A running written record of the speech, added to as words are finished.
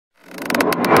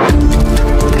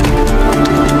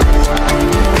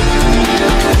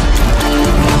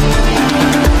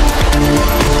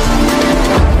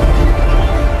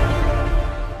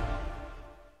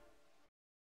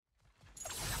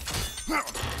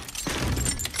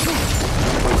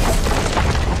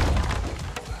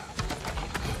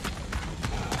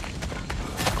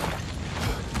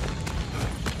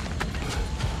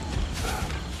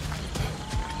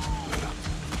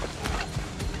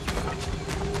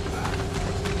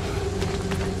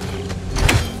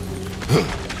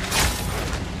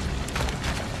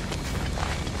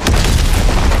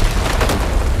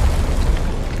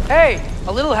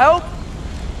A little help?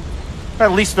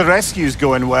 At least the rescue's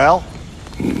going well.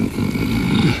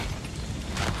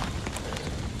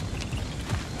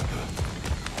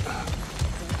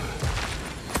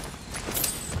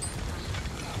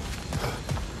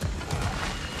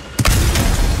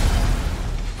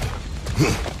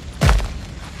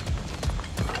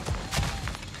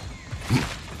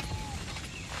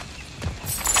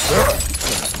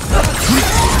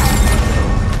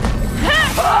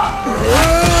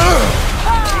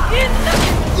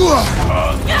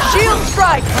 Shield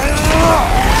strike!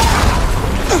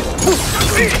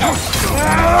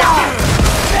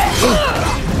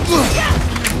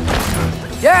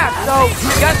 Yeah, so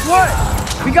guess what?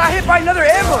 We got hit by another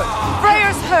ambush.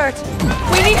 Freyr's hurt.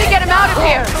 We need to get him out of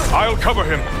here. I'll cover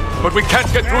him, but we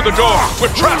can't get through the door.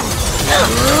 We're trapped.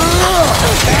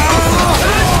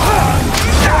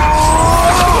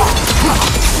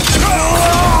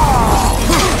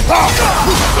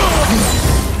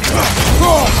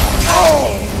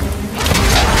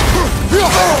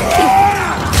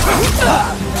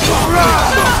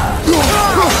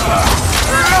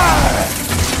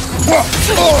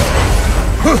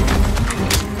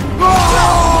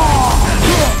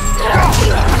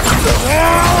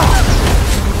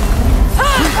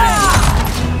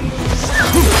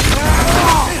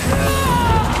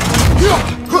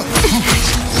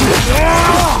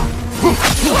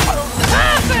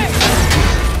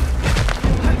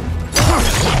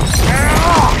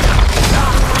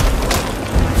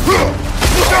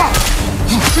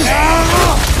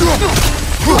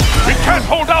 We can't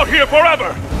hold out here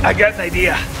forever! I got an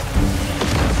idea.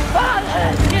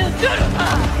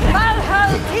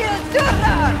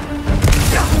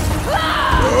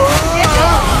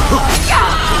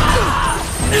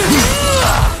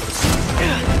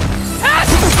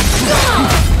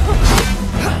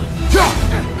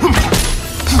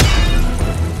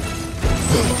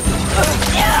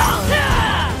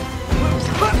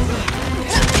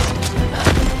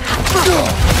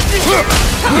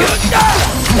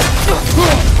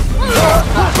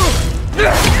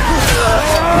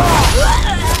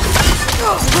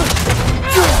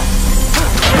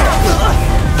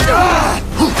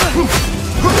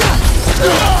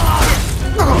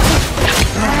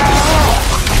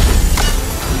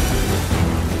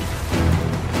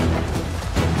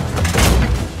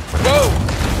 Whoa!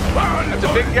 That's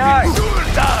a big guy!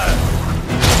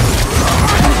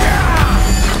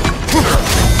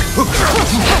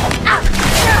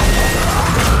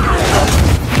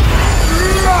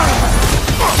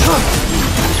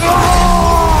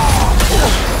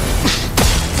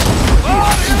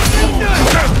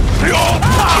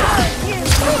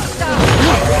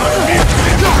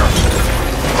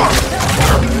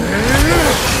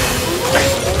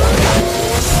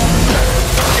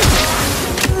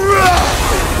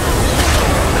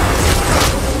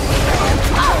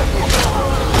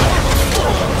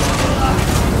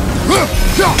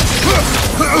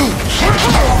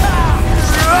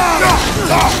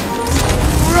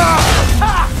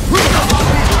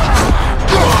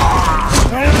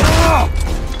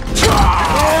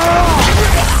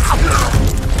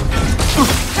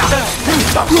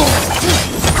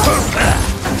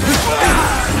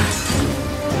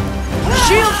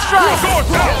 Shield strike!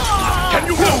 Can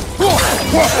you move?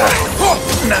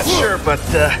 Not sure, but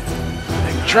I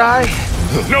can try.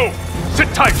 No!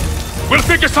 Sit tight! We'll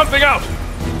figure something out!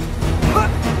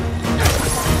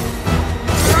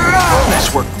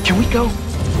 Nice work. Can we go?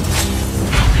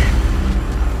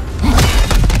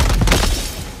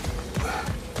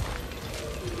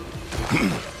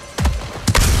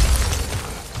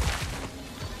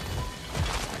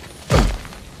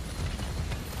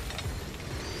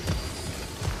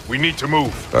 We need to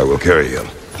move. I will carry him.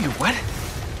 You what?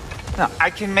 No, I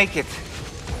can make it.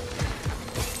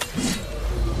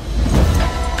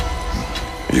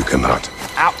 You cannot.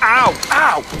 Ow, ow,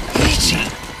 ow! Easy.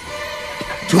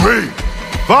 To me!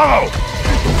 Follow!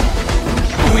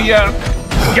 We,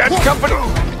 get company?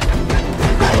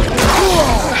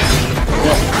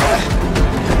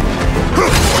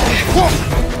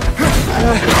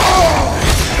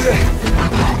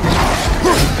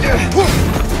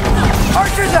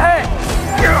 Archers ahead!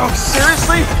 Oh,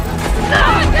 seriously?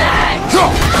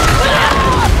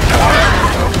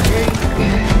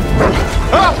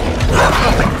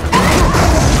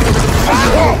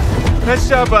 Nice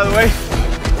job, by the way.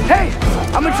 Hey,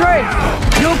 I'm Atreus.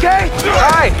 You okay?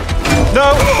 Hi!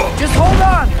 No! Just hold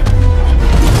on.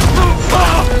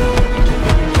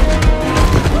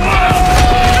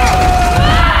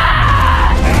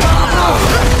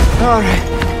 Alright.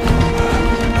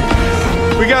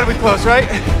 We gotta be close, right?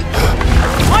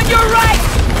 On your right!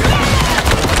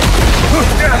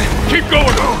 Keep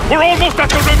going! We're almost at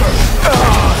the river!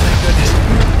 Oh, thank goodness.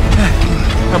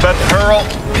 How about the hurl?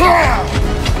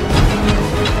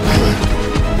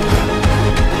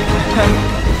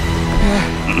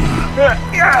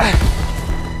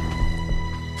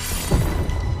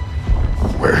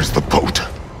 Where's the boat?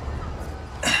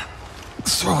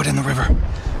 Throw it in the river.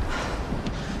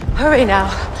 Hurry now.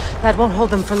 That won't hold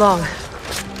them for long.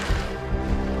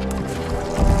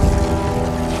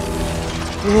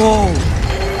 Whoa!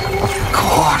 Of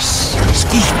course.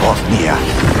 Skisbotnia.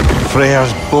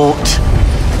 Freyr's boat.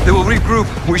 They will regroup.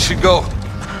 We should go.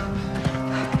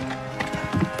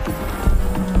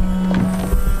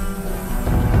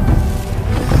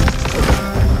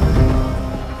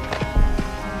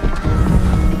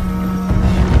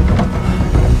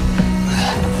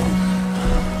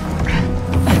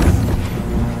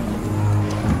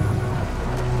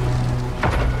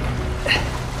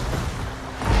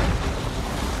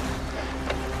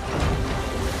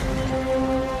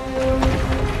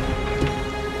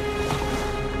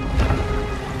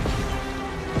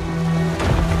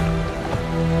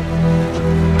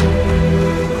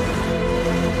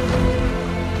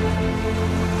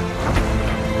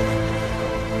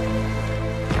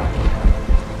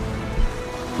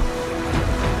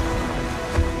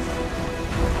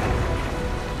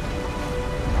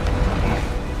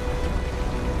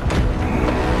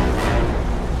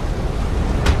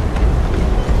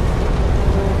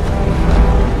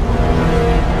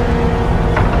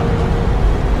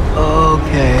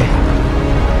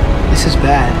 This is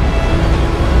bad.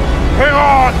 Hang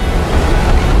on!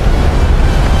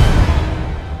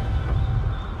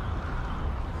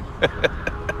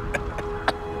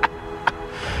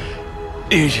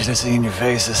 You should have seen your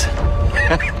faces.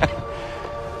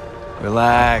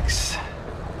 Relax.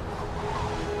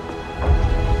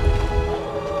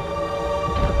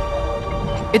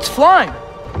 It's flying!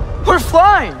 We're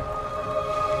flying!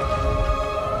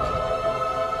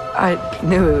 I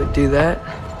knew it would do that.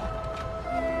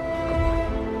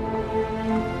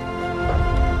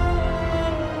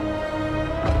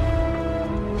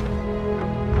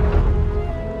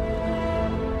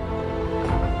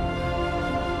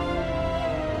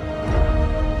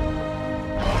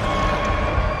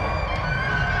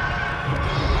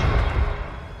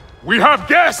 We have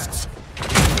guests!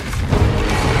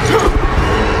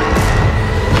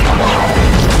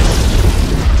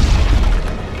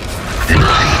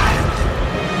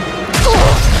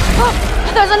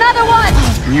 There's another one!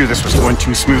 I knew this was going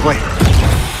too smoothly.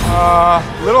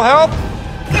 Little help?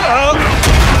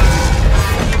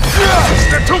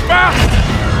 They're too fast!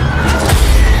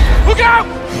 Look out!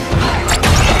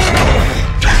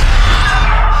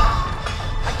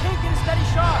 I can't get a steady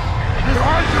shot!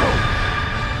 Behind you!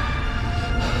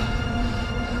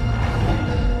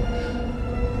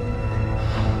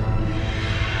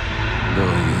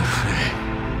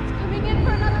 Coming in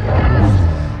for another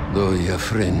blast! Doja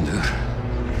friender.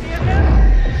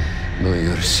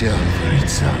 Doja själv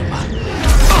samma.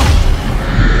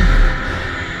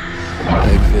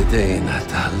 Jag vet en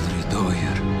att aldrig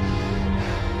dojer.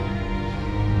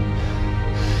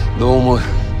 De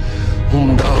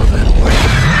dagen.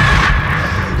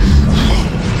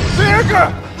 Birger!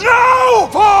 No!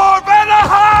 For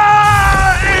VANAHEIM!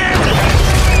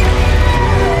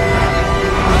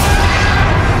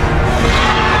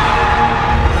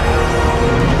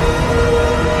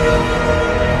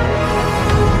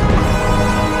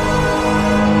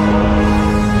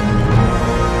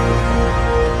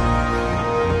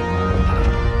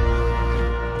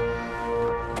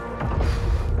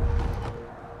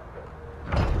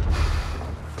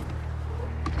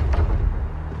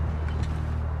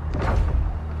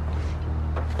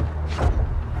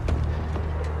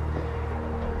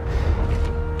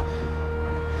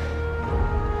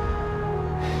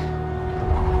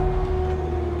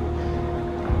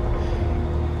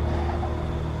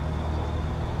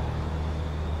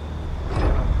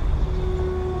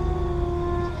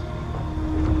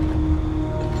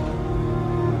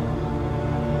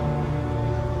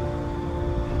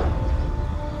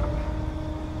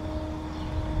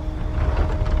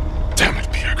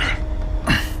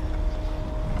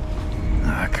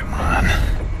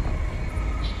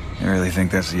 I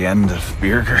think that's the end of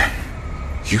Birger.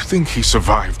 You think he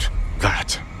survived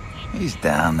that? He's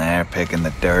down there picking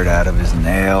the dirt out of his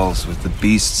nails with the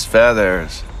beast's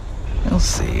feathers. You'll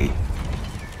see.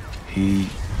 He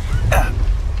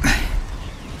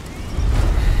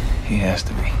has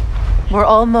to be. We're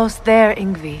almost there,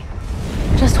 Yngvi.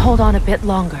 Just hold on a bit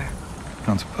longer. I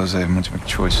don't suppose I have much of a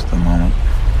choice at the moment.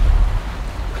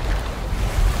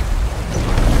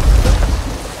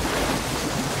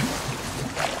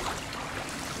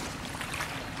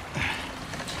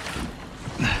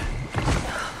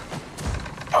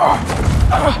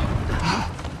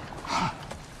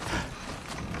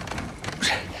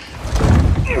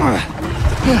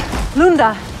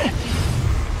 Lunda!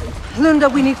 Lunda,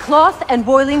 we need cloth and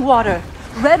boiling water.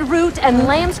 Red root and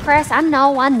lamb's cress, I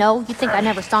know. You think I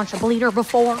never staunched a bleeder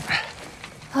before?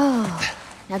 Oh,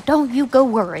 now don't you go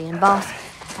worrying, boss.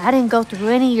 I didn't go through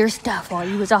any of your stuff while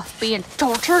you was off being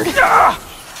tortured.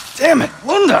 Damn it,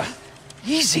 Lunda!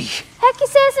 Easy. Heck you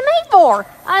sassing me for?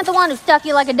 I ain't the one who stuck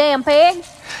you like a damn pig.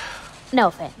 No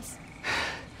offense.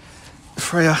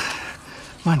 Freya,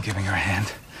 mind giving her a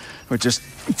hand? We're just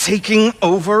taking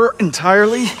over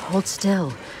entirely? Hold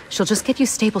still. She'll just get you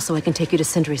stable so I can take you to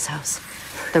Sindri's house.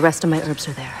 The rest of my herbs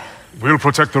are there. We'll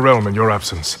protect the realm in your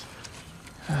absence.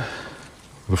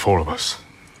 The four of us.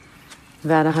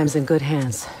 Vanaheim's in good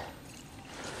hands.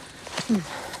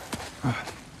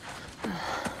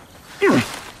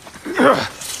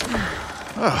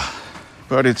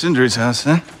 Party at Sindri's house,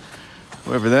 huh?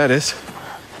 Whoever that is.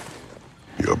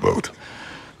 Your boat.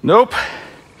 Nope.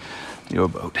 Your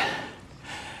boat.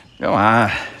 Go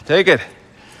on, take it.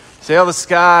 Sail the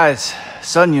skies.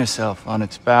 Sun yourself on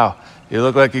its bow. You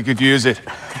look like you could use it.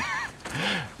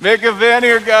 Make a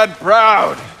Vanir god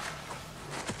proud.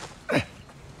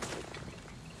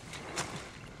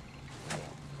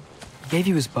 Gave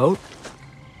you his boat?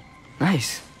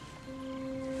 Nice.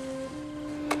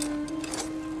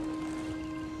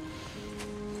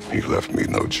 He left me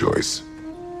no choice.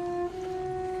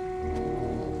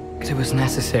 Because it was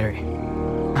necessary.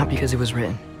 Not because it was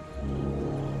written.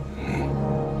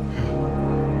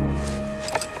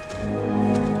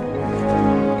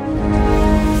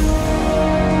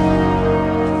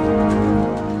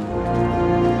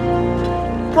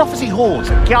 Prophecy holds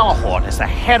that Galahorn is the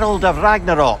herald of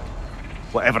Ragnarok.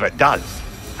 Whatever it does.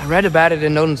 I read about it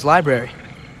in Odin's library.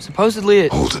 Supposedly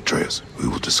it... Hold it, Atreus. We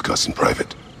will discuss in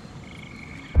private.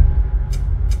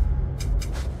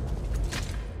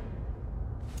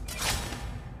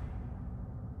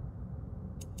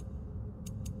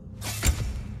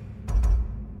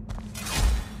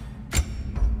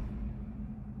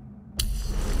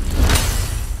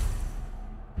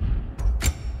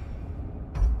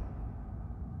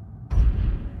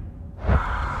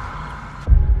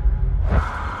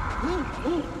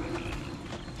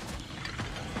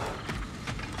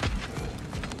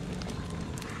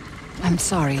 I'm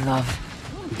sorry, love.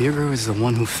 Birger is the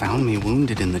one who found me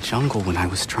wounded in the jungle when I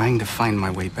was trying to find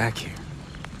my way back here.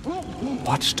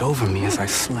 Watched over me as I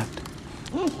slept.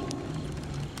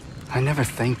 I never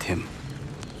thanked him.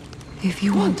 If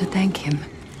you want to thank him,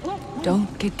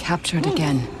 don't get captured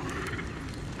again.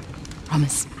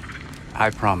 Promise. I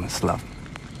promise, love.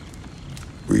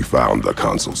 We found the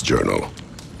consul's journal.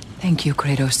 Thank you,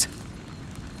 Kratos.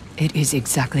 It is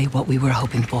exactly what we were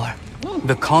hoping for.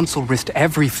 The consul risked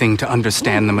everything to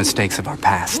understand the mistakes of our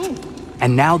past.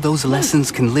 And now those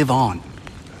lessons can live on.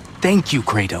 Thank you,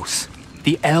 Kratos.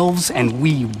 The elves and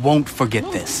we won't forget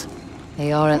this.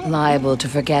 They aren't liable to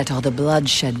forget all the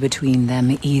bloodshed between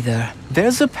them either.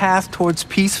 There's a path towards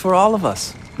peace for all of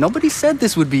us. Nobody said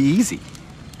this would be easy.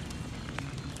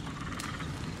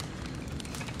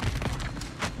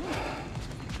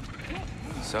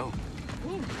 So,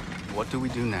 what do we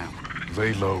do now?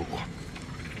 Lay low.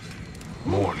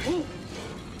 Mourn.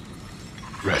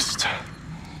 Rest.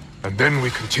 And then we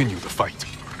continue the fight.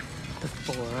 The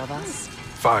four of us?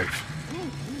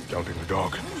 5. Counting the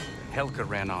dog. Helga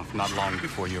ran off not long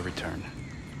before your return.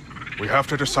 We have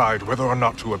to decide whether or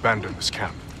not to abandon this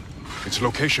camp. Its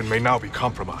location may now be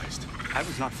compromised. I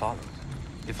was not followed.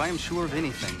 If I am sure of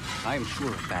anything, I am sure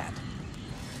of that.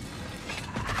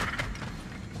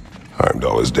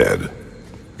 Heimdall is dead.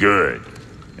 Good.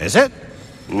 Is it?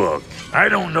 Look, I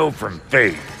don't know from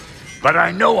faith, but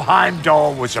I know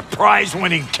Heimdall was a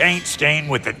prize-winning taint stain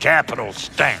with a capital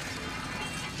stank.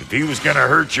 If he was gonna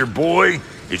hurt your boy,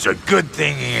 it's a good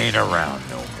thing he ain't around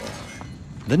no more.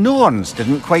 The Norns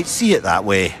didn't quite see it that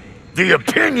way. The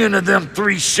opinion of them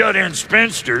 3 shut-in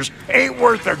spinsters ain't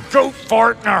worth a goat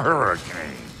fart in a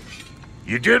hurricane.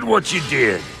 You did what you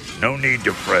did. No need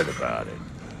to fret about it.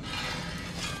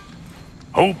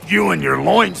 Hope you and your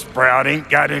loin sprout ain't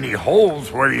got any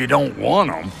holes where you don't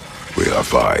want them. We are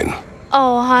fine.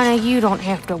 Oh, honey, you don't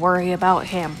have to worry about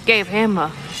him. Gave him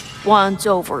a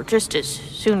once-over just as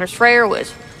soon as Freyr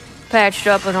was patched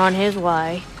up and on his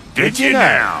way. Did you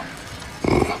now?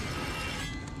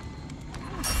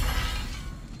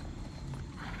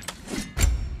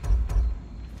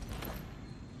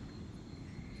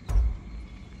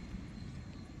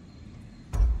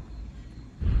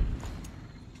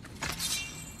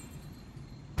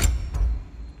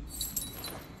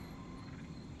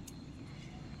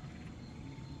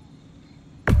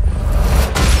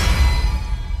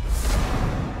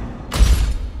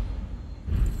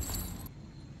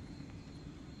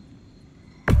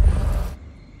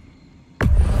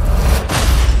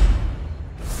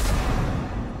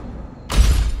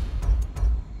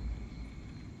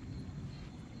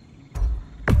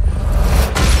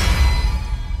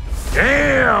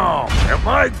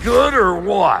 guy good or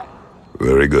what?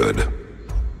 Very good.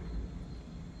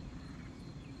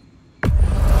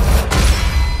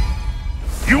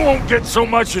 You won't get so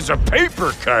much as a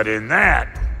paper cut in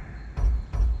that.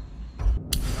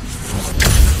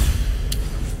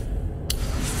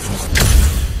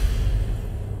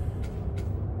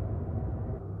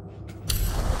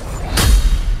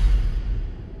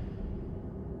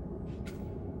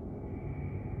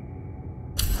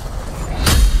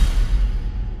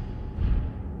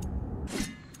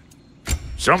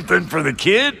 Something for the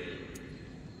kid?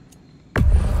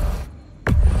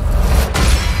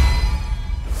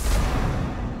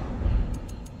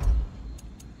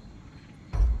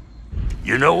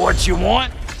 You know what you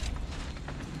want?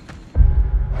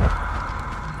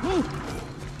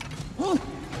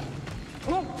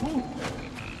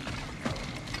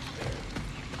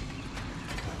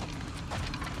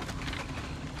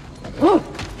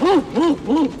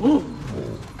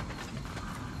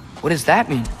 What does that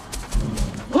mean?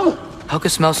 Helka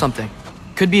smells something.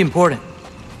 Could be important.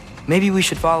 Maybe we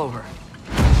should follow her.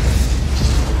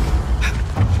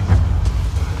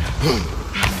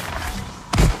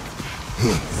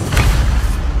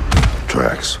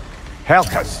 Tracks.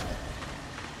 Helka's.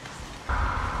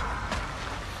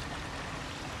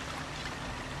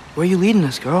 Where are you leading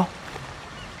us, girl?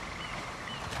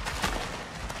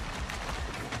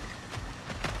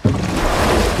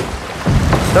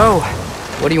 So,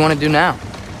 what do you want to do now?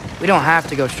 We don't have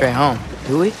to go straight home,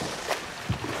 do we?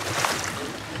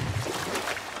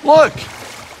 Look!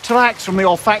 Tracks from the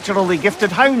olfactorily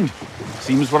gifted hound.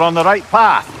 Seems we're on the right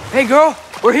path. Hey, girl!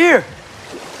 We're here!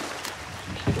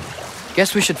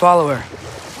 Guess we should follow her.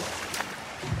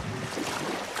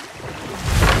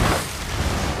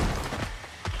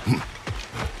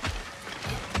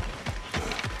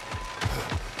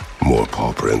 More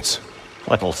paw prints.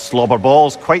 Little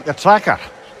slobberball's quite the tracker.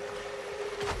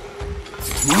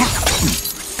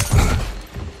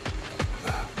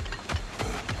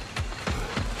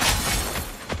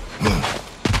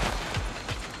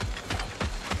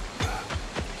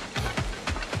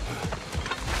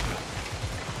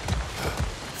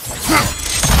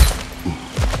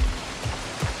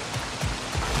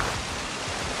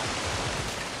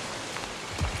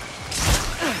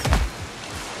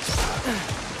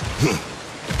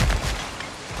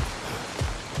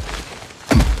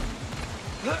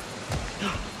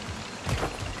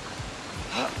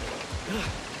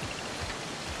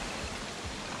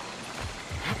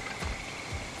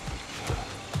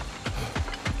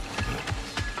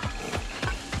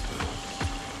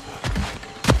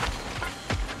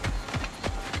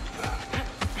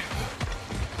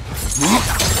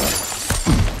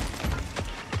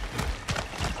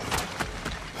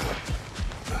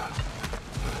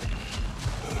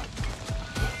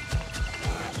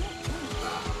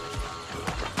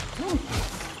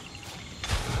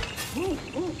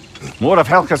 More of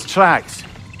Helka's tracks.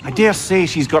 I dare say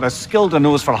she's got as skilled a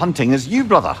nose for hunting as you,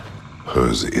 brother.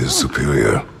 Hers is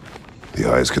superior.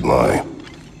 The eyes can lie.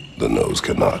 The nose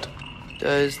cannot.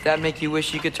 Does that make you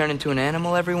wish you could turn into an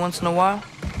animal every once in a while?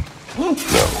 No.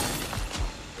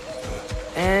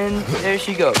 And there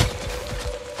she goes.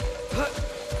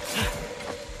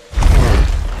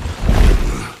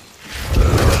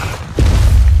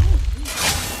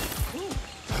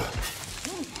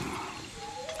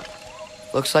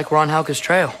 Looks like we're on Helka's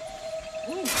trail.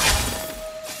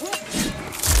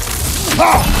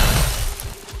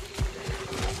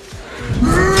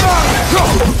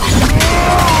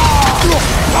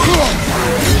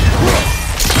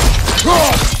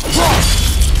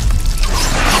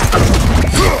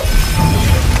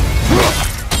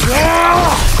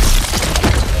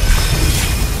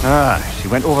 She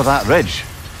went over that ridge,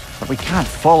 but we can't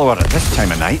follow her at this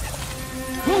time of night.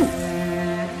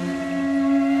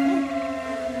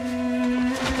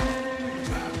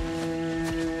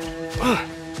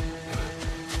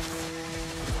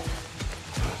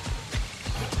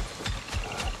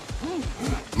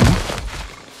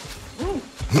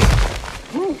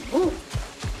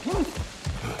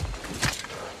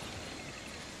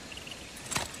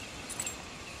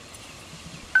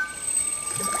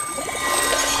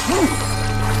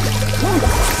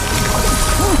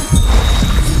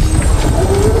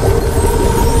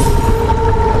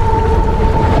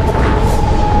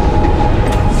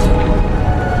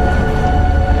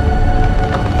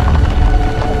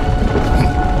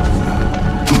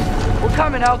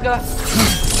 Helka.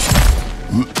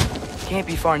 Can't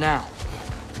be far now.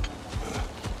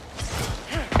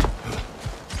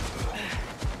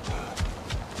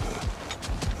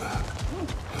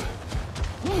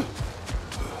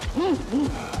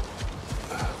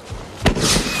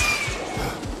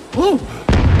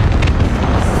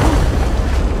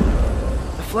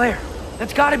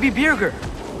 It's gotta be Birgir.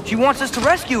 She wants us to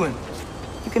rescue him.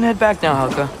 You can head back now,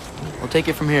 Helga. We'll take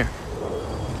it from here.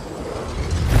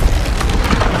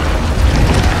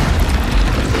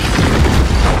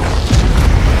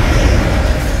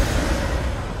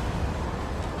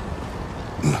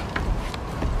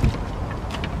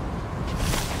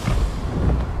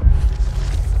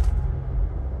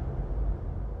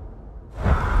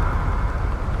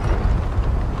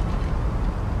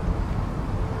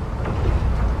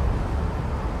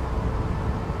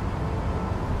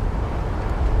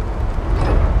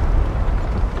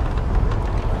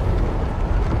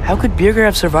 How could Birgir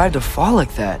have survived a fall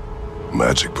like that?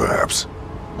 Magic, perhaps.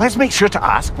 Let's make sure to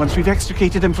ask once we've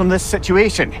extricated him from this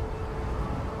situation.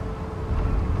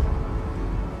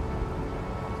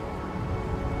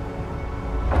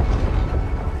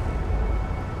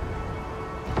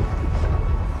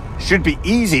 Should be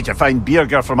easy to find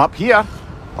Birgir from up here.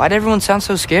 Why'd everyone sound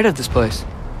so scared of this place?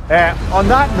 On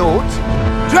that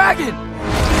note... Dragon!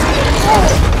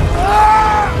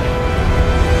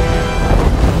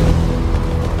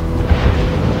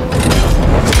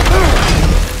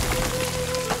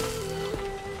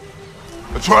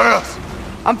 Atreus!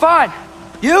 I'm fine.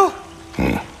 You?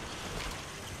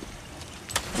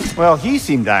 Well, he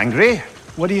seemed angry.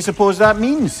 What do you suppose that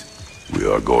means? We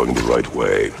are going the right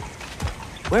way.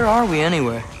 Where are we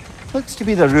anyway? Looks to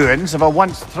be the ruins of a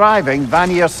once thriving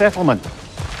Vanir settlement.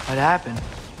 What happened?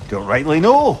 Don't rightly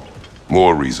know.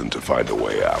 More reason to find a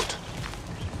way out.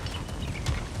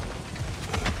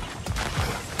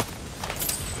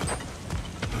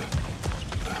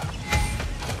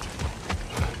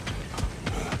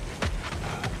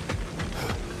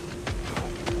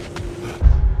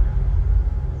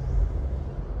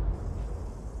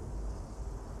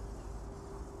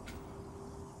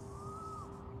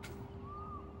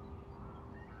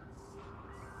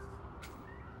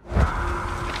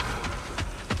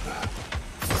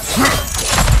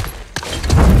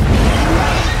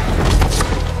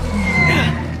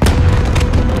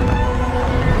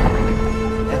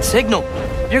 Signal.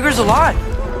 Birgir's alive.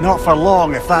 Not for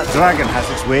long if that dragon has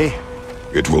its way.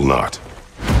 It will not.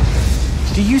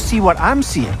 Do you see what I'm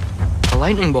seeing? A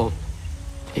lightning bolt.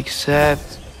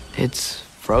 Except it's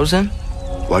frozen?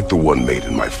 Like the one made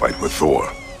in my fight with Thor.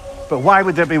 But why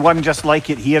would there be one just like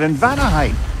it here in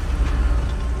Vanaheim?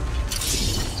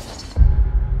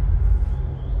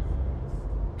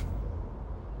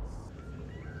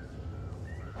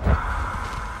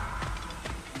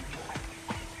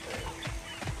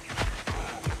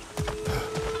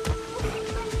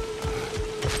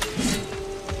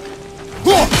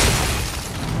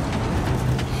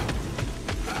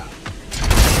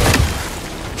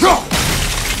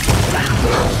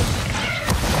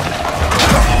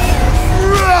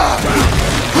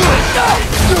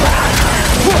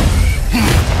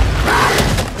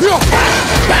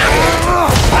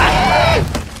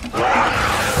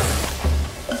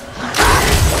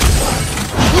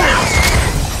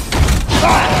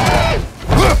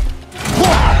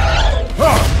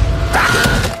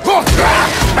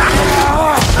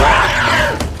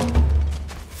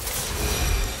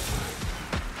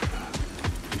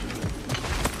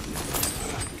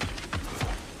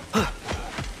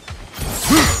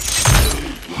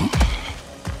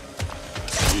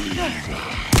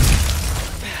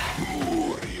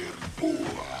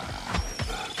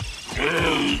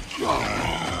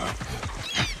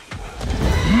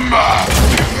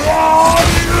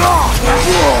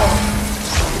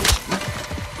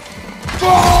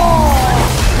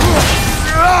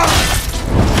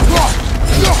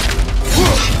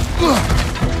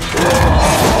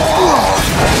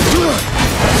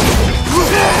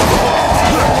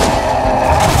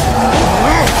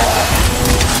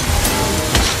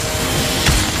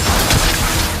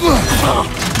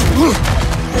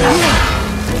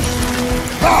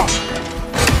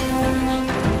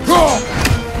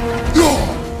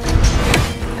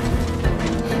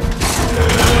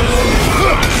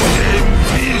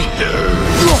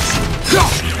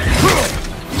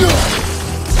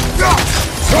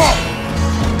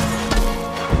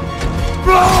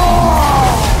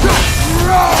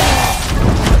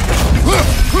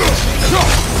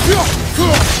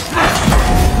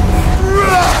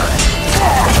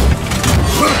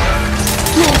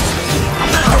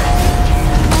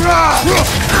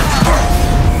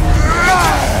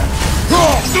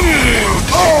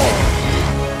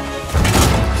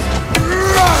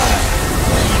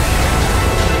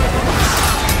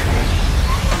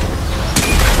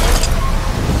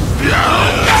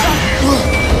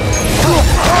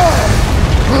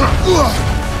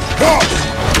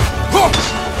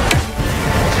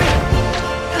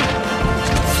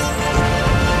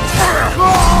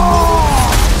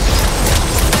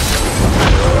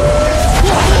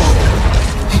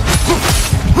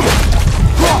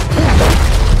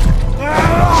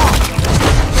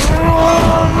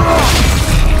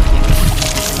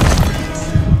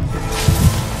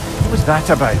 that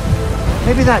about?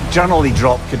 Maybe that journal he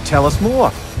dropped could tell us more.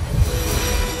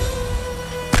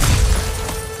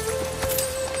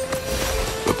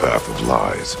 The path of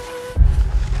lies.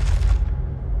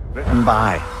 Written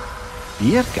by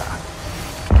Birka.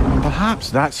 Perhaps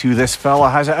that's who this fella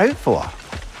has it out for.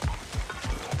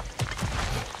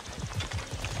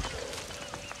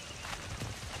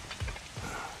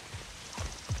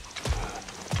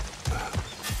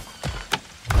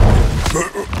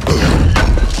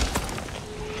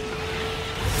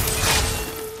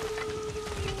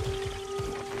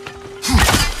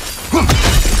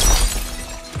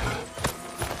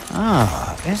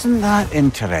 Isn't that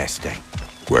interesting?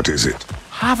 What is it?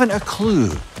 Haven't a clue.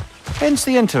 Hence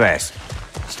the interest.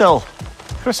 Still,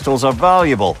 crystals are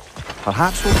valuable.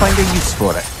 Perhaps we'll find a use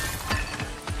for it.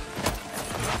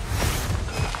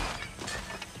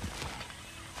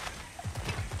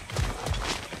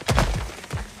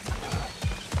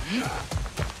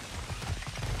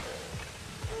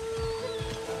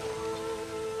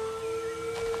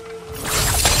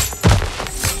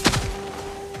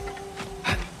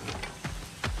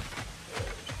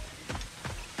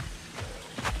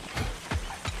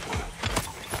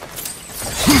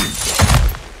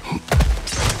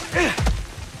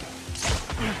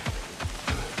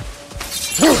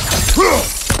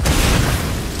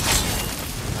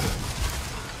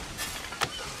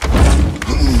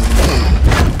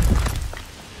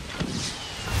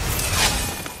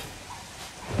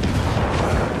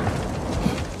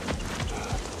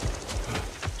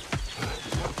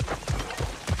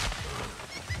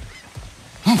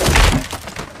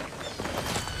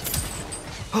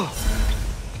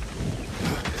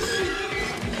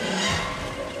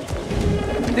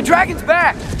 The dragon's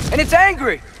back, and it's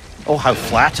angry! Oh, how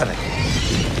flattering.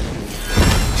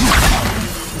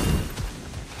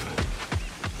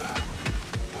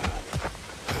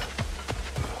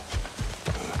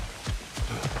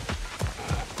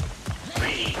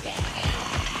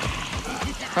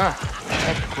 Huh.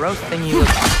 That gross thingy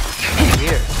looks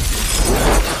weird.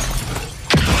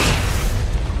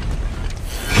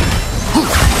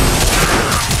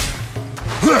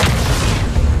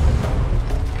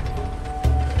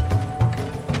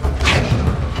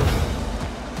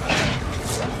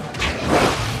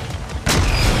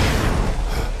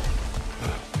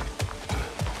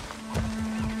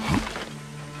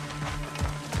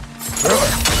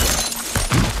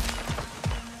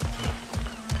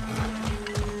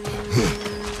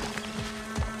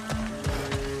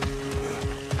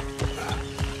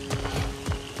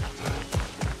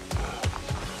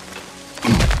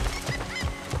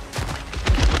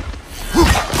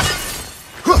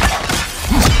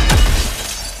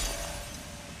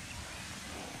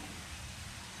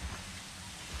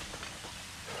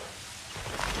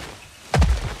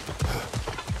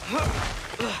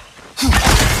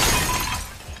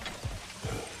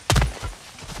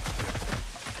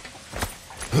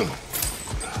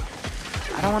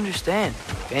 I don't understand.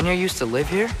 Vanir used to live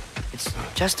here? It's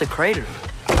just a crater.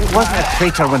 It wasn't a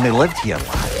crater when they lived here,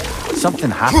 lad. Something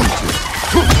happened to it.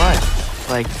 What?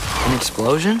 Like an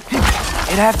explosion?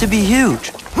 It'd have to be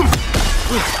huge.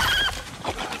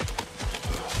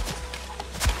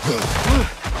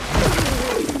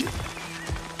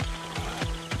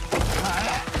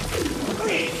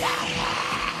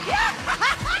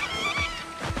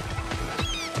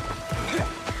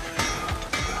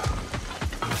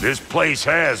 This place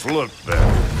has looked better.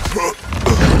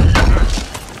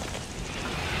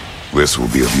 This will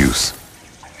be of use.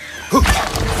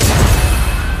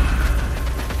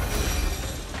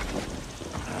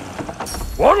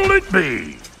 What'll it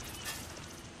be?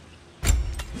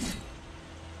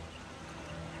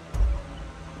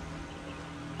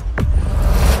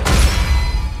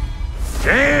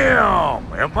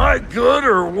 Damn! Am I good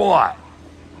or what?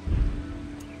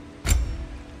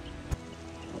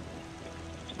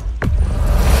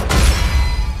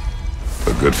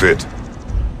 A good fit.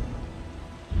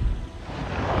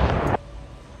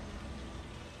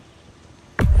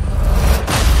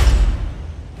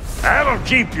 That'll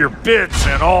keep your bits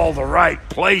in all the right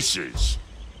places.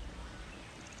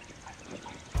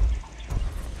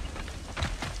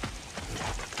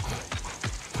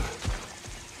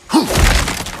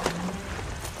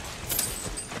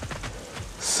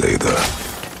 Say that.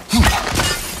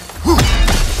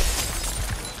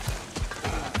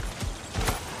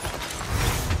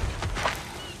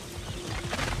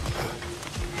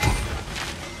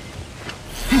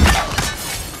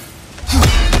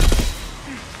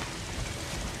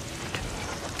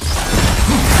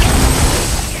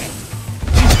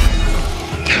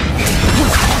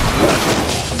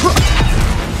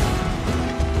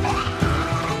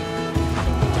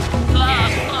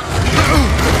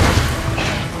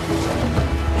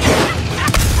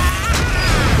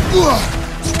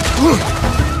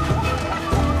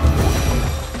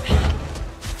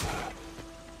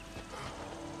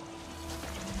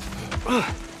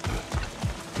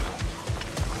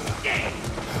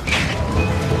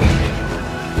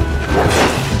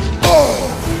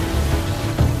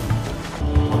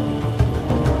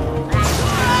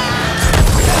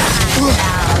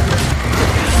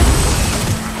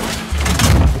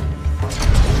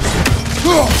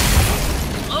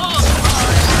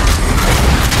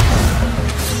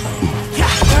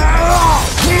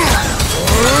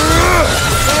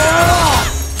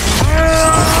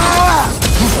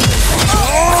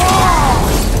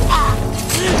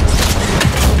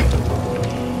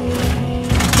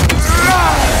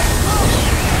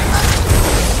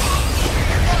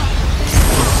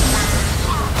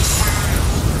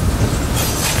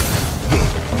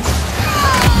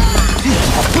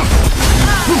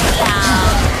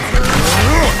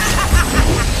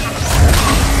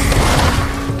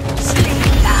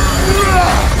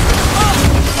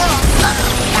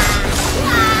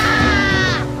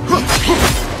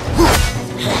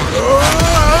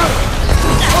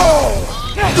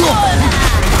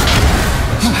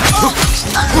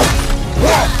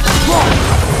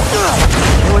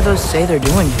 Say they're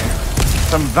doing here?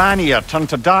 Some Vanir turned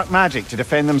to dark magic to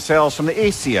defend themselves from the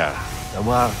Aesir. There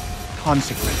were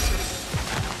consequences.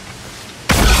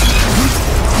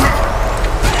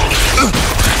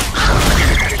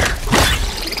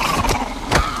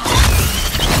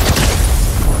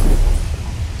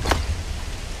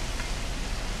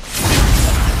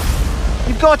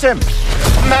 You've got him!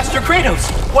 Master Kratos,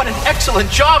 what an excellent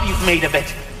job you've made of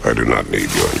it! I do not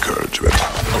need your encouragement.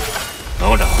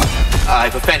 Oh no.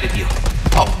 I've offended you.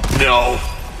 Oh, no.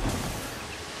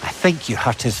 I think you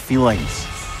hurt his feelings.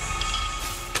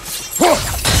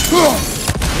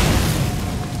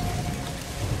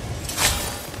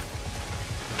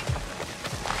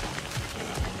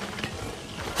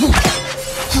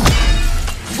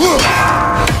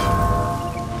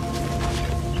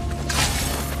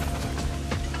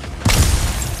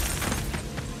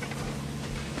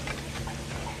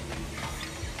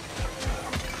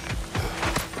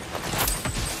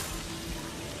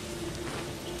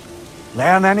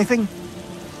 Learn anything?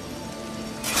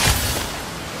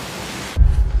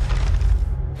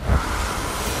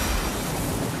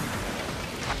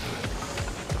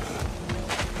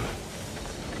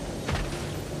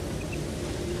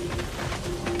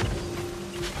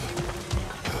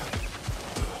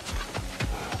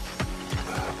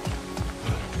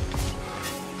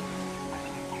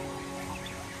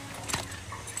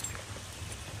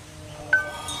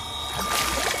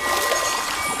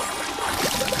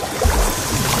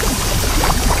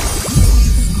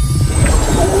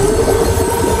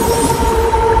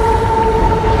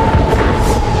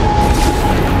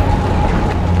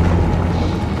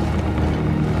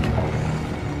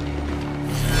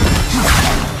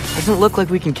 Doesn't look like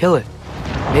we can kill it.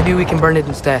 Maybe we can burn it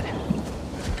instead.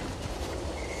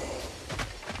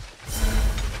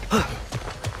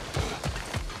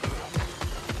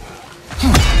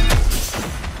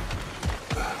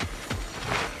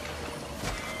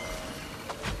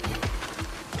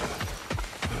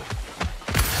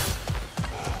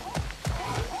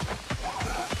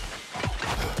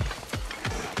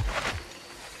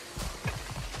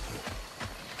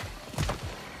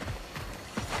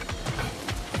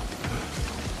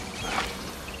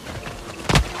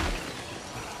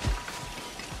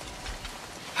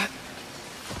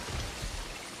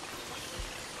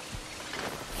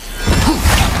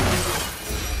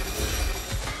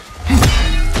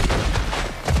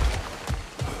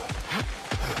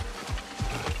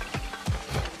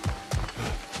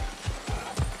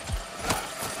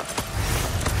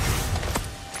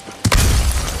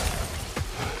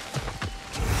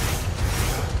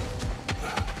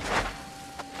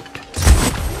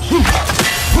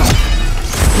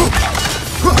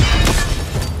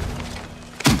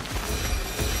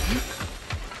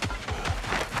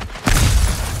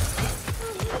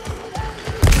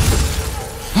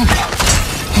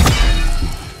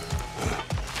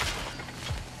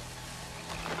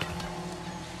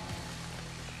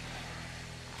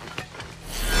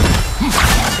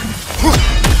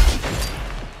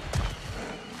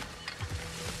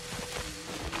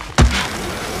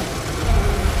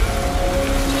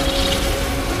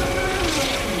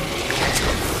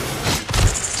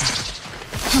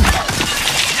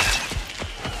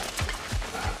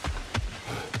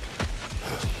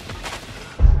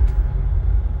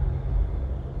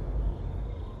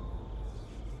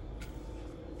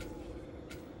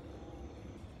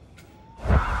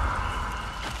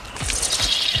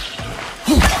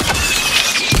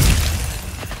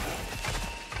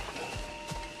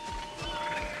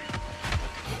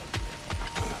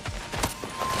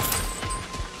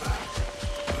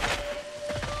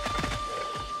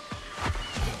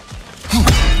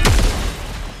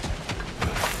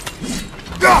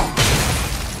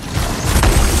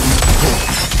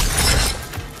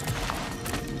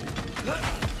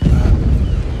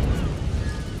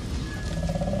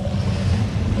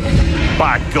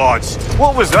 gods!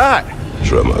 What was that?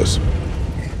 Tremors.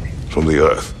 From the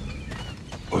earth.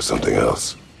 Or something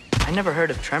else. I never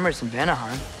heard of tremors in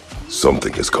Vanaheim.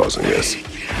 Something is causing this.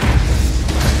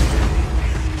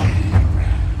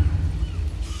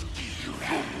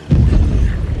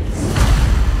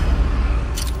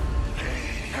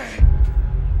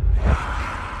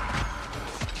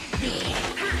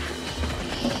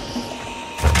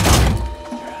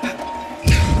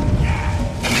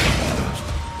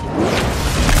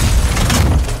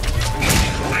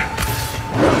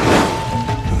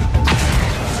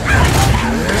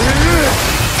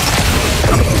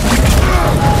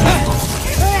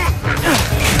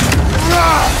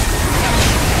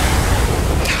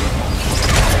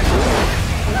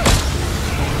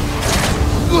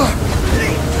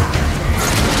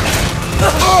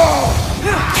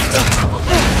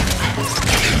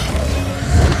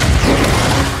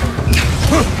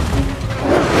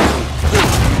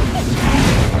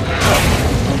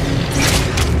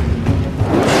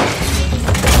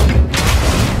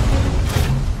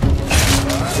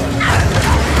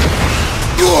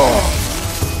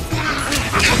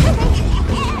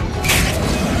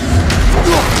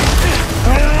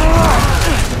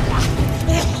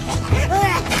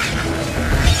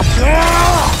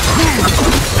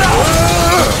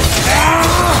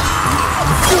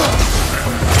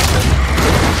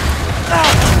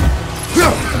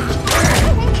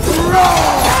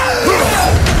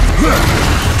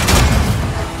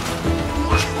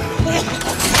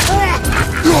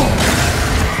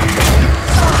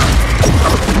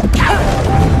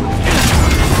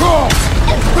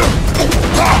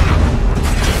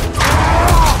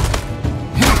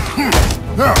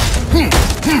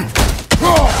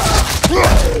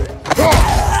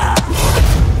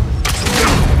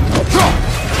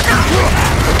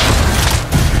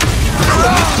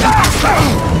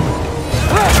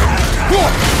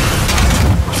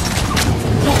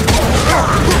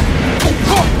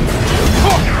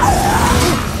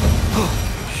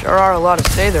 Sure are a lot of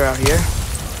Sather out here.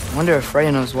 I wonder if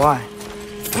Freya knows why.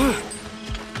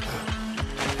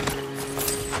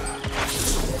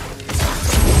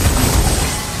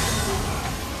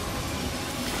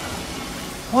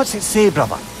 What's it say,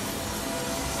 brother?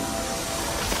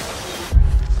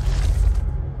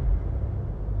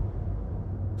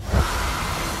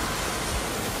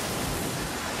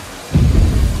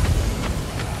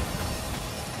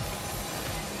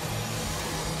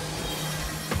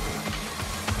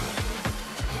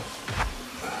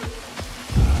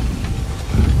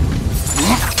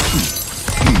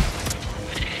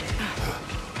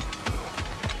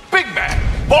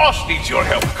 Boss needs your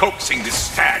help coaxing this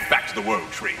stag back to the World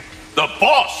Tree. The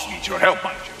boss needs your help,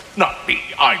 mind you. Not me.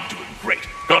 I'm doing great.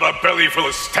 Got a belly full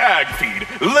of stag feed.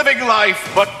 Living life,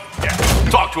 but yeah.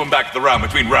 Talk to him back at the round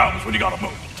between rounds when you got a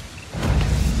moment.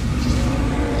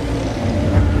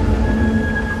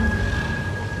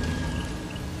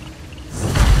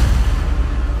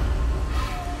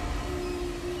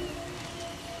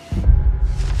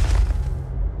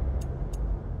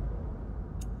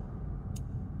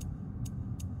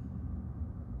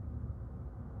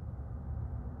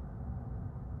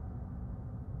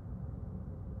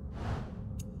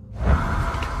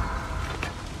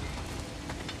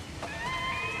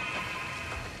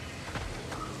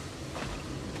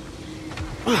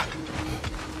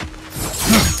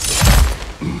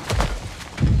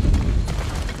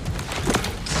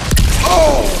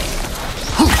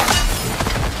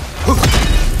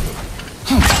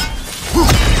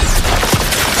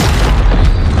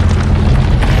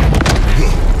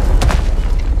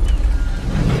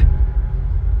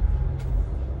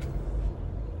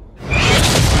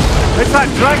 It's that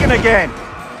dragon again!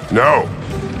 No,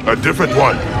 a different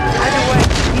one. Either way,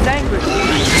 he's angry.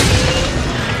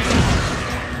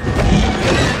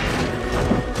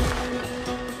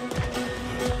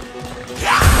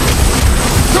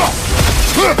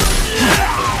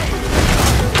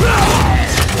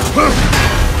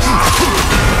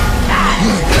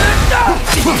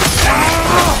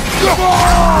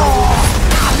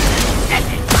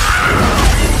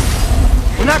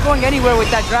 We're not going anywhere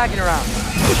with that dragon around.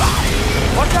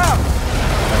 Watch out!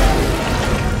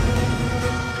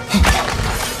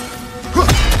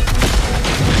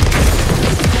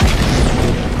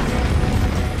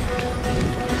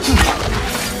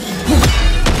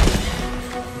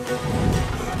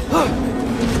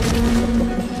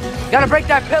 Gotta break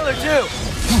that pillar too!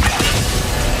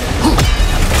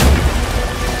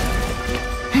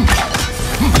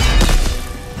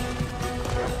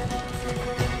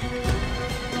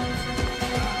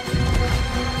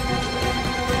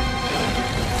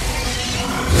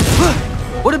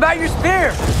 What about your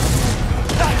spear?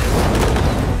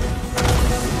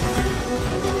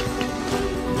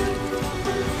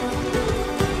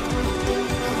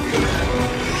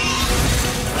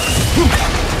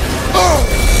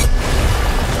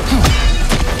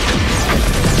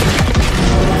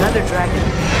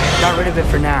 Got rid of it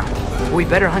for now. But we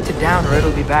better hunt it down or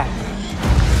it'll be back.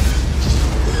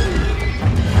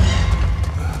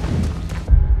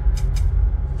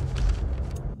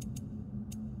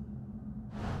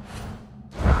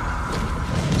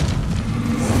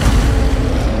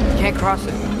 Can't cross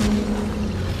it.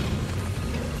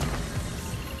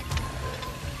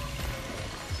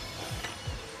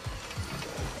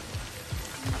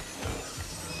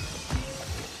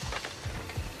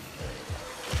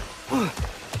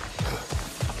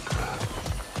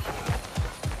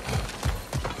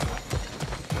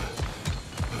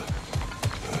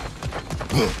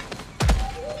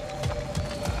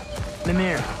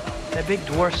 Mimir, that big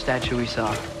dwarf statue we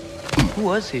saw. Who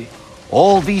was he?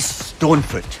 All these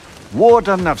Stonefoot,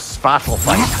 warden of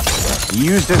Svartalfheim. He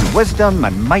used his wisdom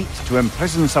and might to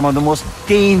imprison some of the most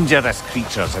dangerous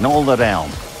creatures in all the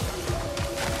realm.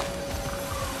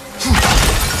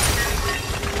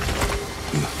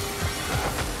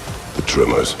 The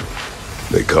tremors.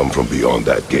 They come from beyond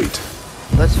that gate.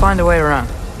 Let's find a way around.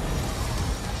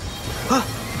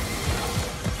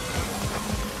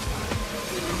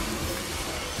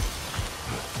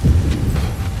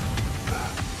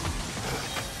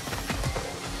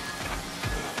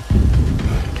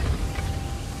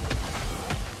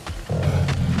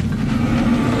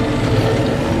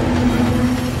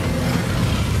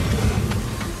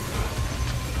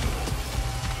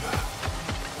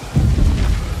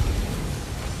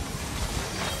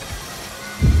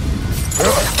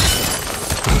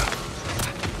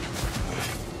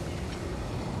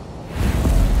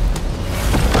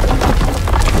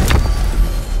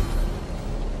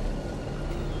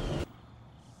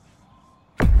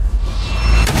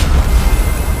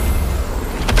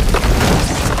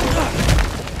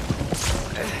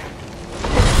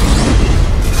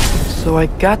 So I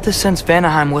got the sense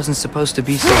Vanaheim wasn't supposed to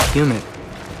be so humid.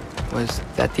 Was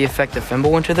that the effect of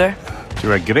Fimbulwinter there?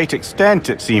 To a great extent,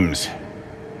 it seems.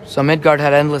 So Midgard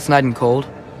had endless night and cold.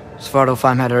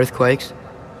 Svartalfheim had earthquakes.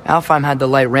 Alfheim had the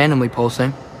light randomly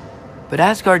pulsing. But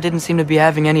Asgard didn't seem to be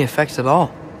having any effects at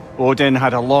all. Odin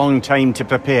had a long time to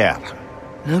prepare.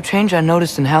 No change I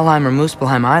noticed in Helheim or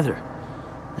Muspelheim either,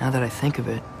 now that I think of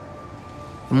it.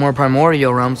 The more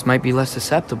primordial realms might be less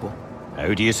susceptible.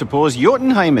 How do you suppose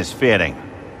Jotunheim is faring?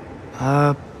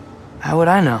 How would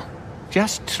I know?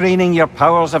 Just training your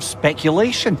powers of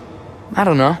speculation. I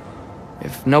don't know.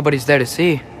 If nobody's there to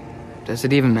see, does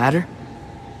it even matter?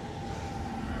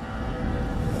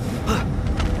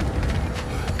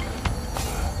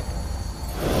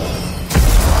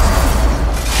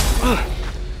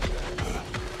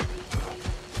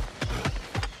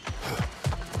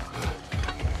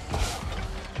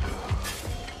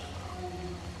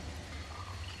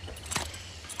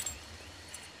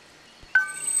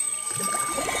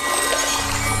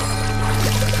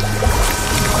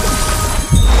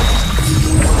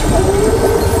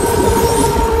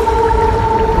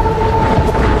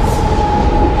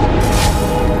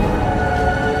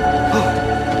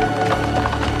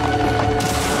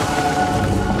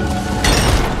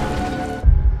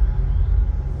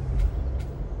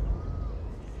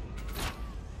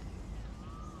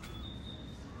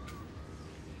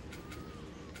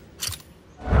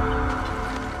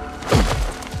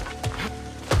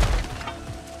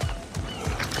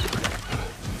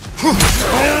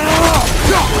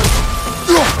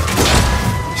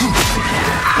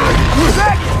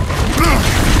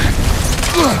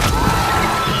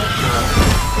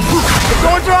 The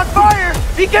doors are on fire!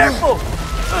 Be careful!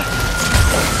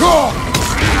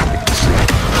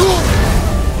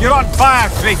 You're on fire,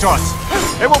 Kratos!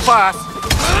 It will pass!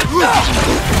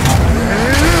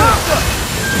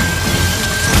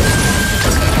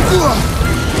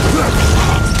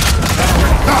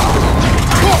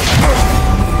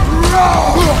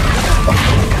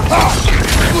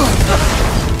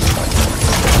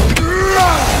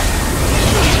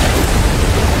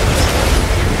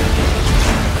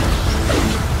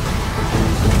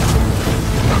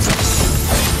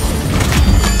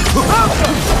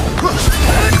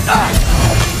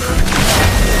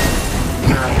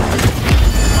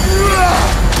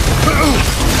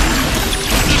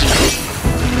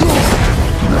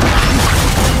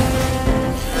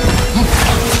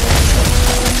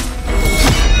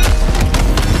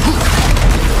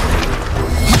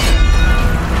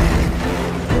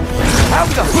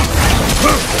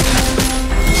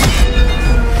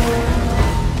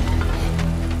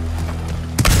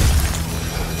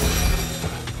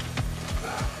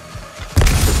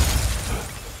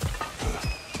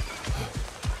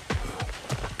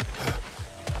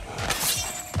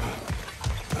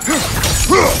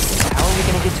 How are we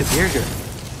gonna get to Birgir?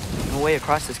 No way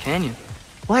across this canyon.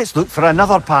 Let's look for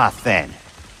another path then.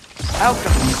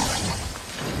 Alchemy.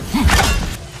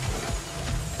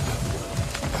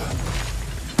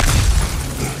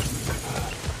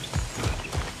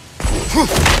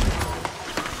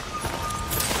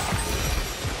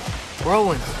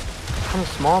 Whirlwinds. Kind of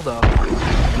small though.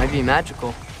 Might be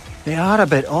magical. They are a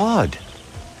bit odd.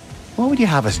 What would you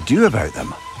have us do about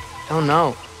them? Don't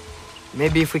know.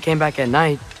 Maybe if we came back at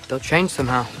night, they'll change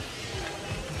somehow.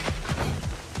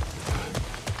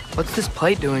 What's this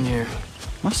plate doing here?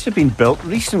 Must have been built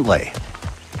recently.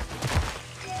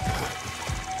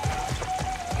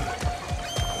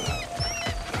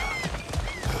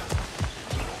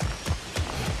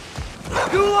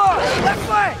 Gula! Left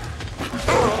way!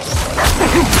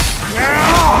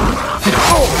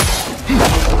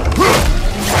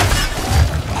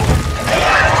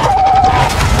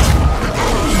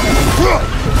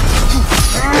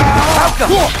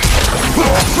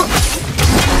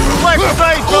 Left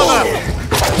side, brother!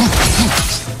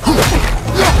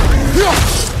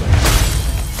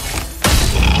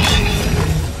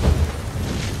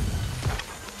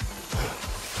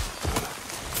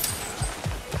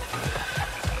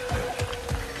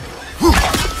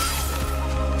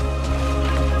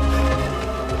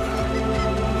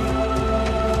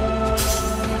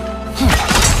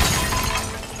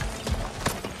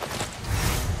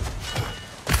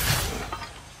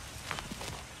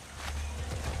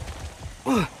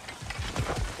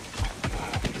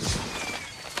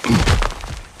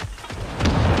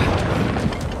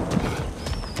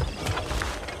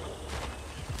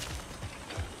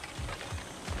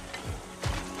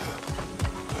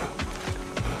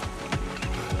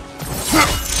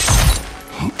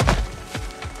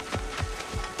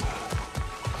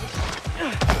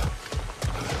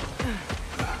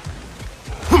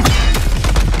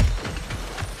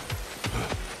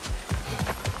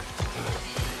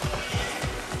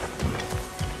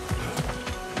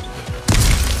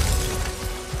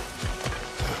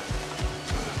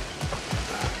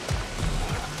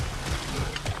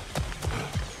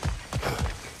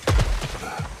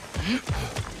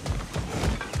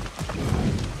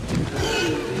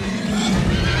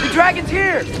 Dragon's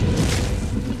here!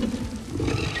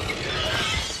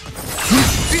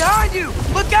 Behind you!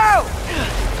 Look out!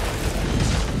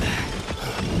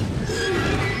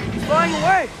 He's flying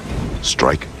away!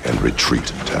 Strike and retreat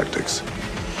tactics.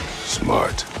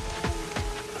 Smart.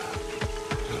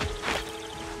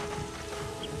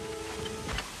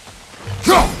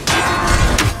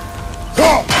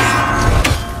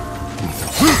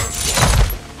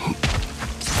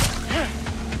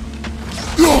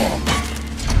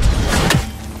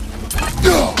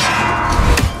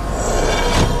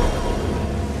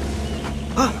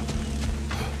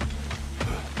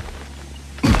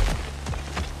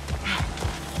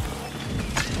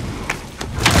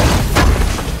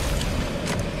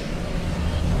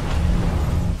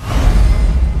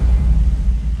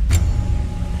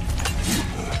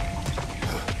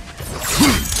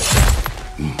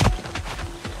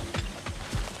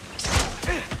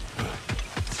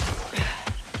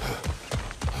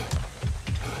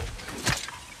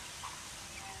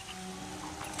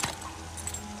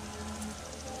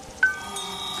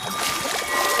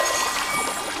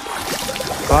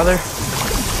 Father,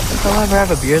 think I'll ever have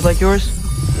a beard like yours?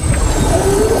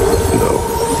 No.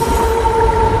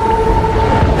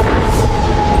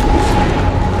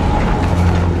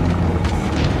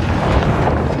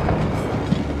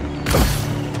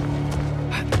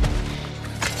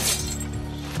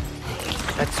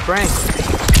 That spring.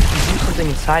 There's something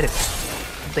inside it.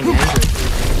 Something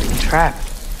dangerous. A trap.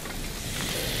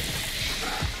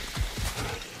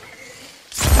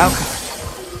 Alchemy.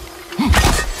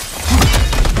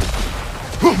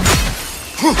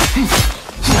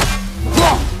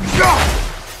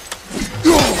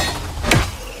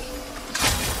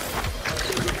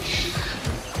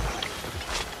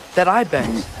 That ibex.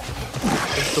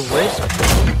 Is the wisp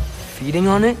feeding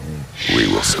on it? We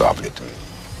will stop it.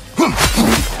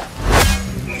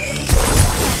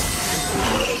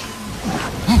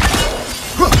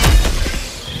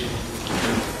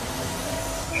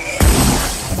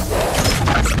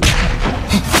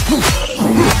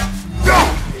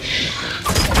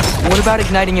 What about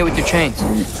igniting it with your chains?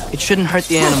 It shouldn't hurt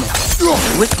the animal.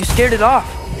 Wisp, you scared it off.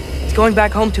 It's going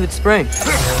back home to its spring.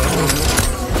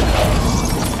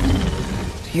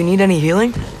 Do you need any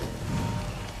healing?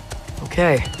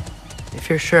 Okay, if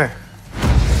you're sure.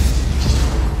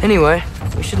 Anyway,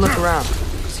 we should look around.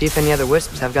 See if any other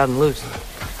wisps have gotten loose.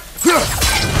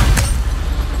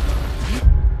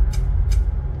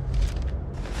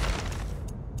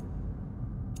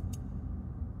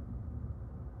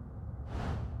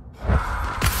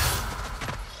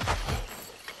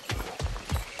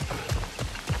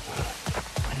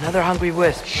 Another hungry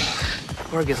wisp.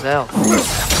 Poor gazelle.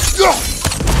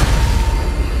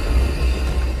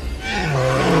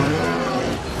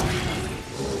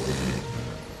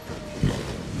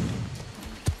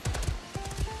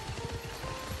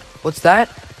 What's that?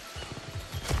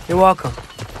 You're welcome.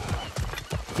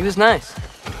 He was nice.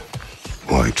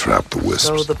 Why trap the wisps?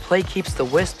 So the play keeps the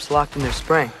wisps locked in their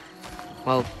spring.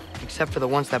 Well, except for the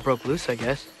ones that broke loose, I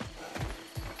guess.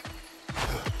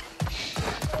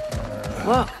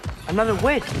 Look, another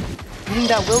witch. Eating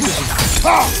that wildebeest.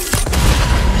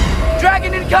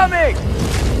 Dragon incoming!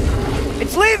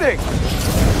 It's leaving!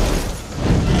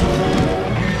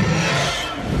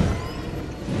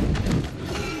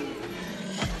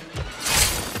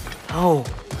 Oh,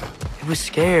 it was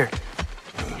scared.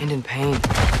 And in pain.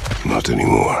 Not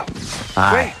anymore.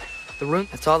 Great. The room,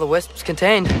 that's all the wisps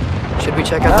contained. Should we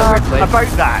check out the weird place? About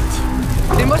that.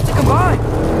 They must have combined.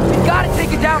 We gotta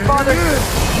take it down, Father.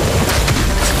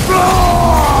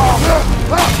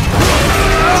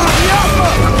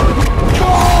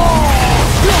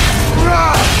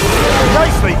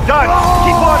 Nicely done.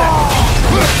 Keep on it.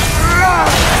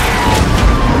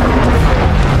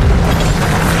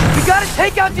 We gotta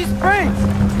take out these springs.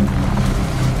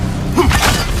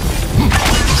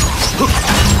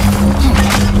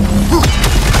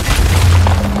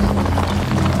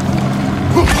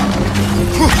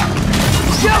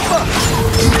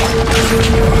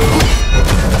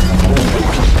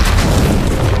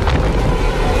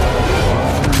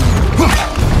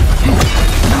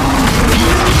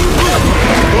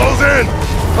 Close in!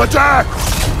 Attack!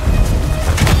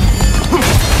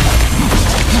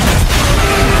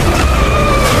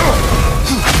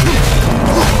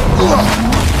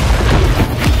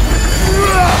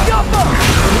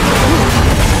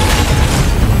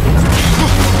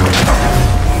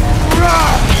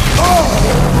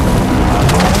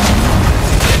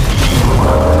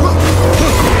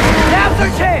 Now's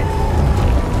our chance!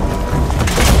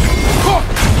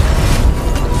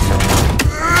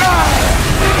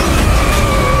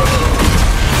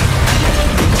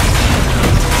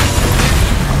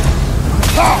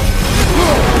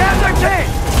 Now's our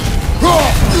chance!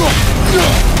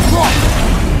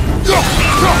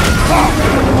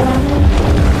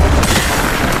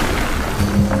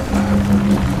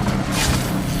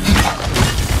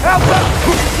 Help us!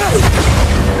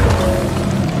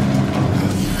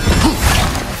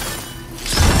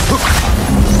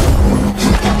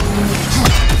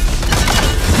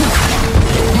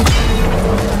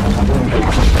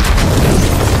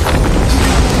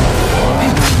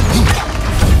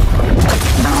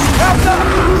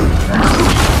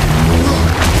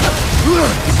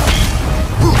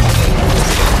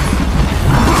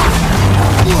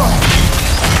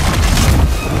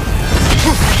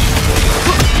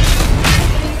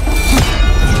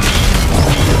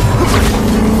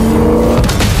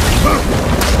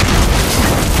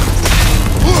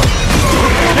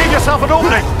 An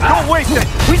opening! Don't waste it!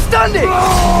 We stunned it!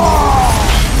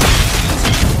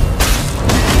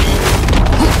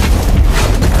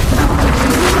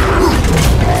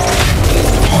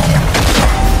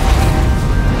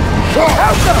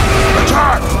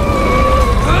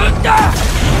 Attack!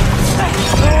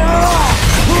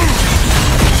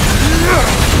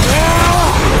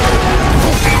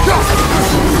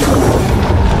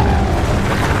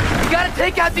 We gotta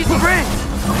take out these springs!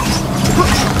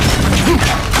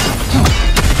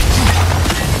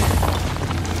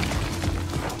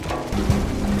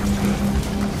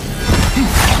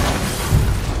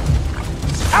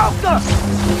 Alpha!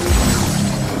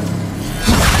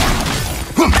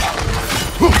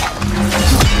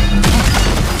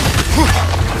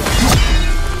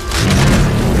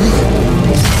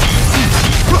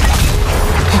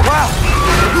 Wow!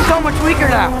 So much weaker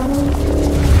now!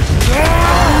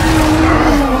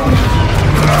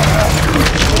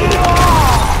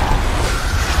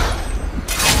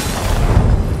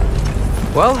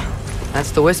 Well,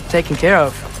 that's the wisp taken care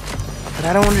of. But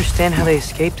I don't understand how they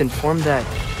escaped and formed that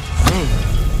thing.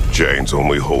 Chains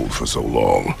only hold for so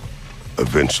long.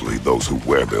 Eventually, those who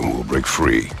wear them will break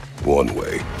free, one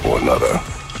way or another.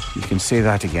 You can say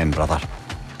that again, brother.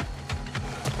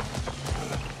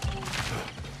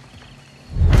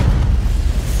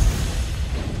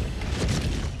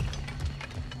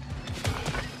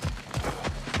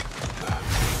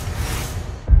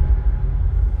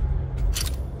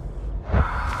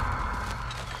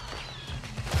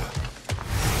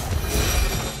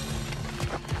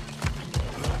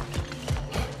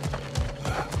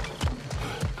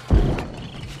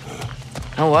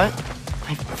 You know what?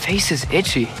 My face is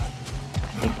itchy. I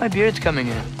think my beard's coming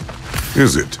in.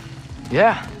 Is it?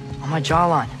 Yeah, on my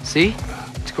jawline. See?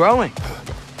 It's growing.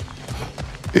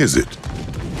 Is it?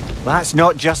 That's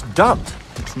not just dirt.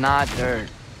 It's not dirt.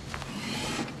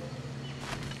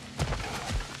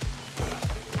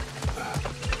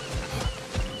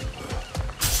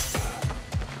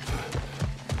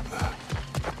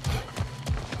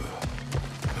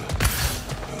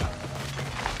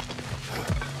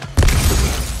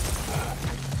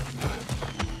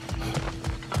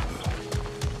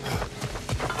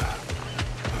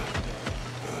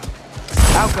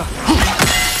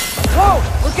 Whoa!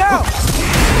 Look out!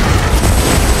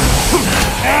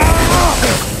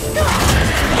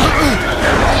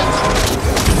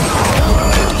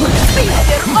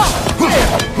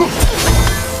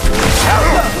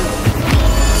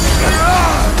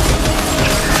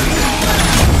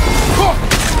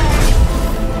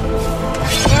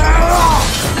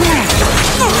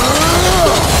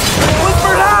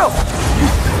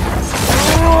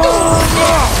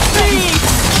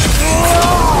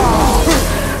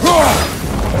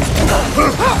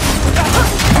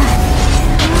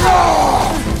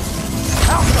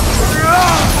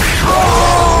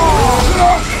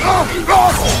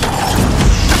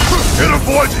 It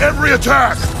avoids every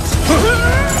attack!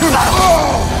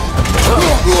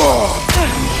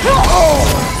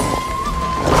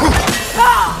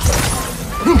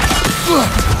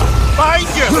 Behind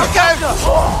you! Look out!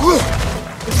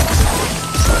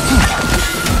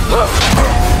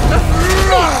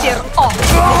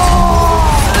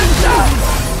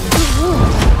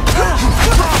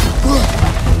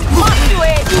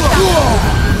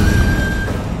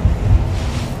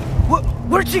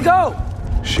 Where'd she go?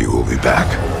 She will be back.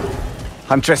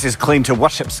 Huntresses claim to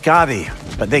worship Skadi,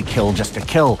 but they kill just to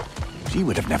kill. She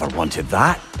would have never wanted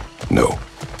that. No.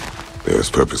 There is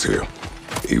purpose here,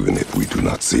 even if we do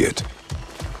not see it.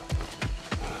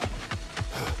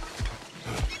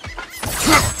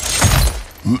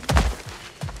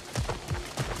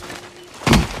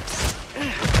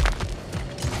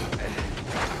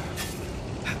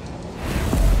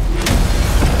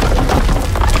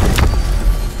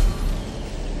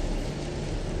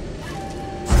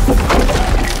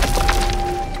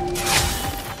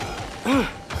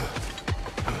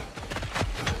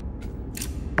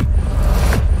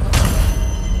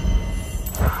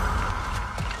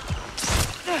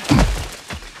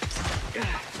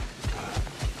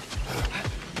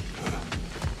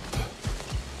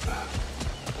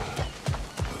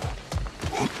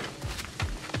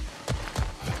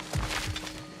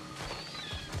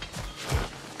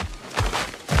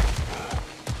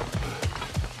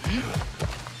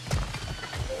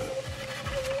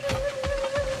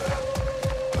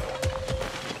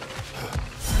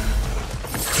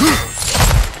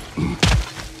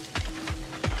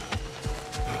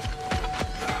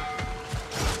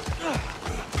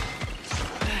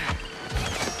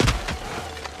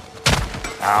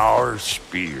 Our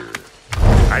spear.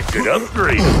 I could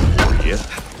upgrade it for you.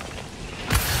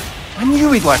 I knew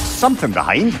we'd left something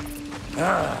behind.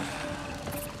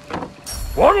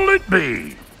 What'll it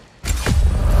be?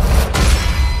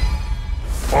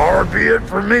 Far be it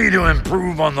for me to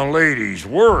improve on the lady's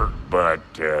work, but,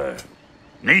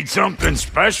 need something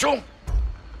special?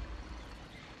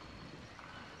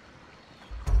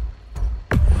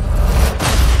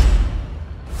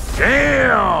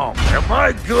 Damn! Am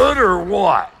I good or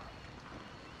what?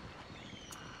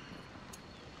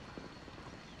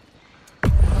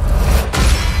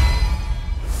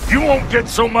 You won't get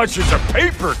so much as a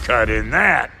paper cut in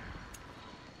that.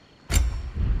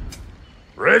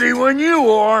 Ready when you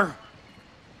are.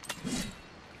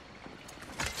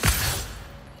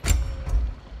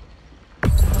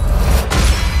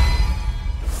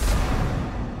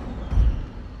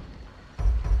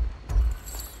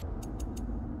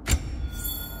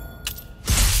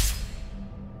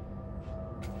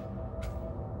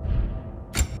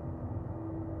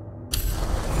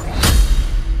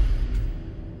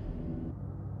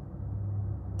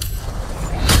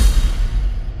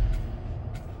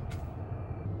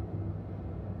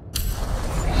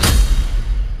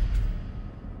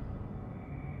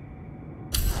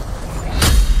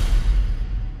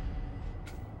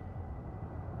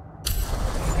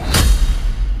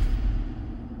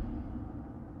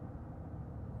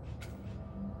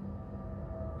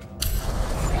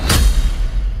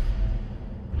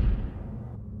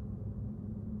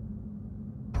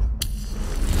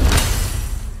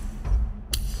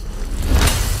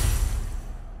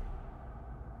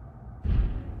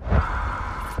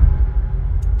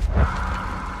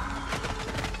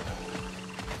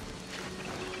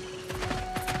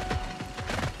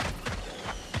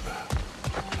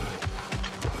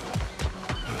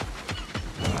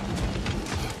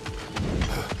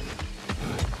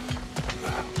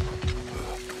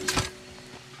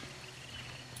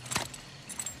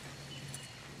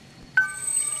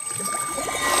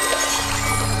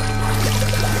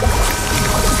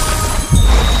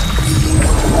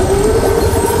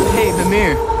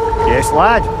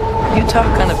 Thanks, lad. You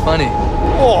talk kind of funny.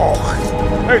 Oh,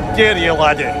 how dare you,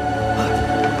 laddie?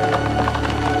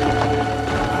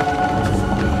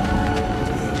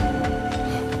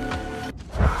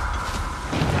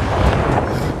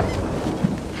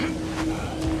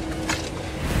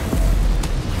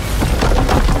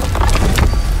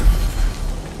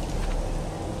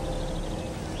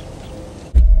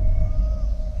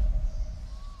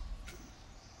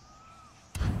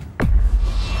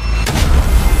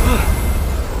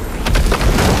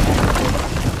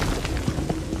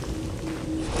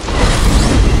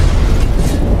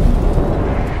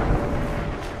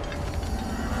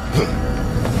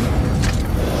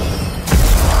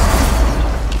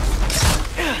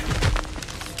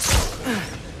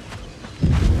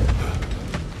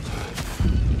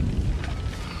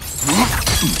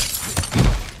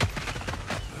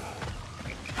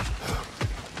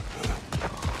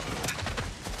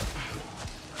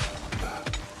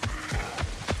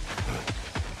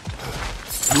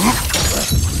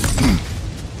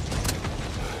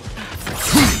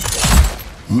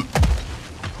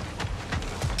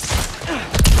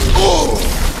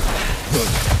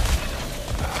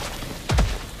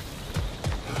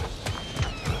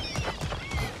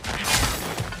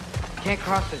 Can't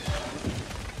cross it.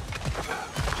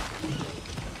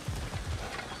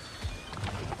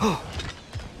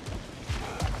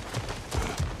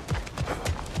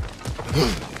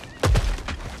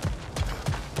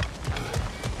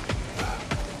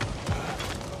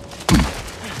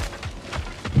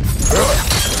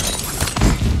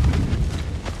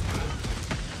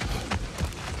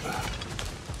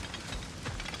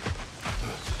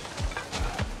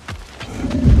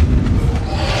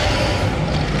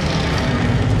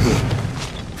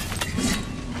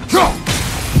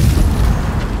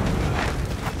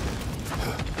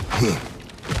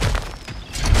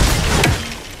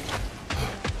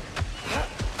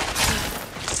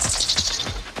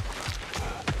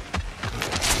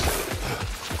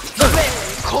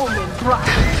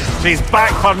 She's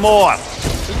back for more.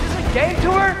 Is this a game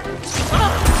to her?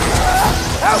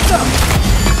 Help them!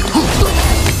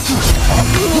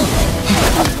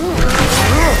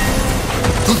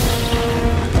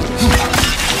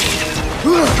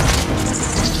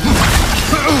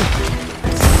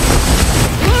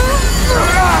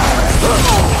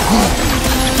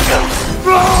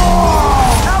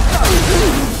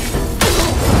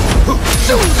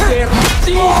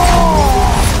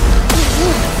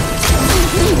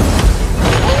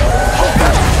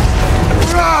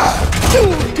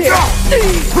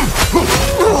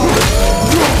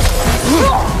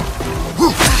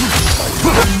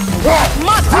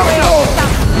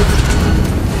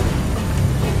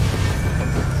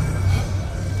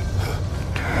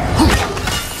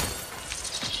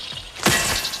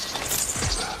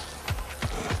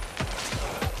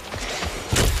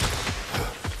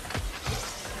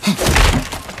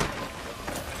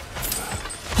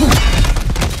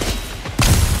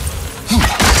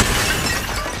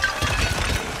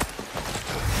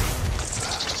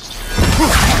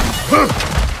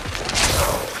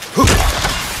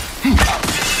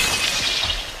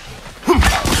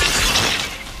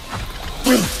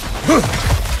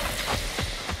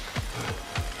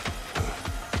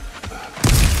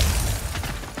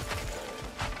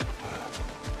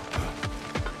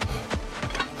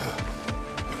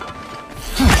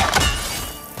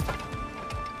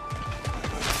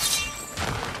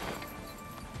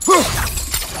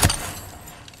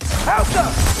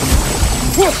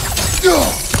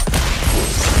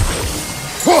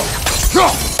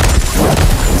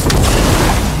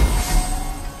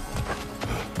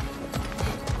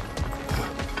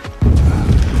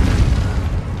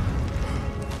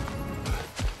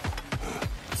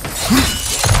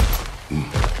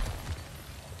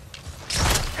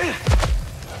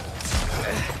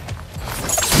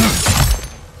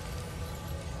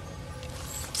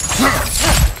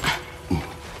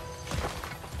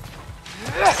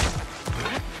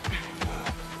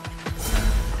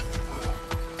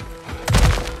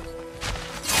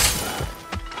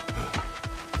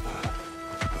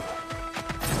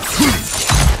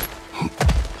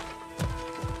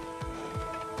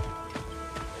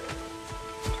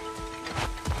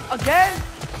 Again?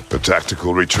 A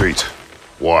tactical retreat.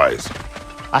 Wise.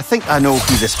 I think I know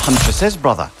who this huntress is,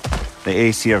 brother. The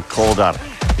Aesir called her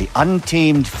the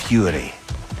Untamed Fury.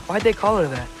 Why'd they call her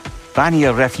that?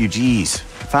 Vanir refugees,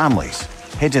 families,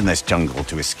 hid in this jungle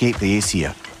to escape the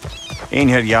Aesir.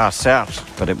 Ain't heard Yar search,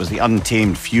 but it was the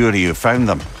Untamed Fury who found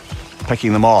them,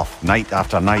 picking them off night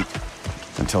after night,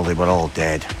 until they were all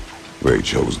dead. They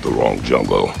chose the wrong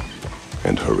jungle,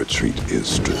 and her retreat is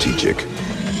strategic.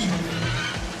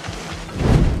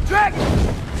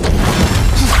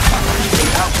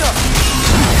 Above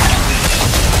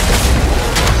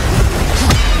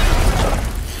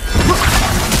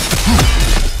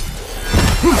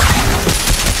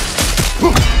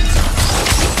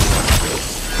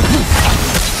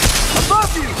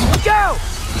you! Look out!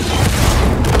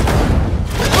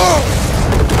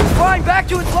 It's flying back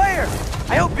to its lair!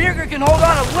 I hope Birger can hold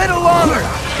on a little longer!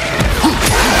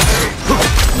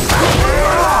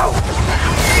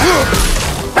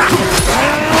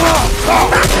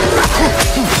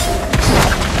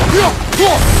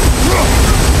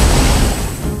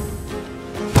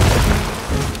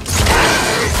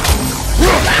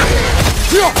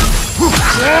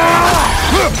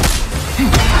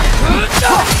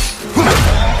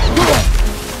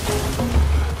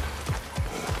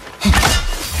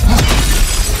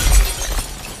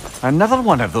 Another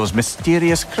one of those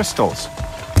mysterious crystals.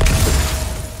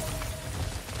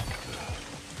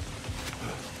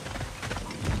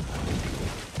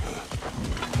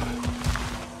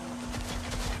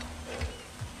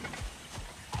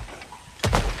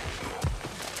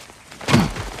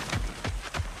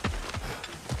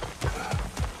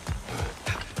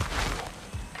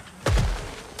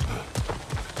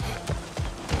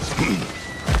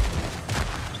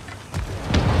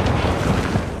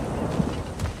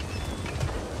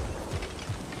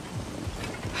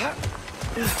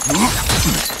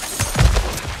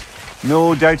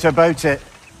 No doubt about it.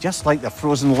 Just like the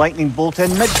frozen lightning bolt in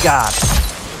Midgard.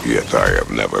 Yet I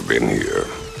have never been here.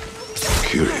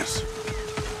 Curious.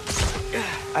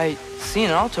 I see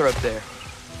an altar up there.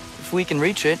 If we can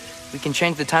reach it, we can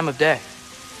change the time of day.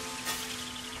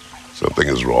 Something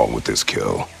is wrong with this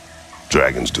kill.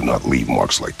 Dragons do not leave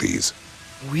marks like these.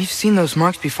 We've seen those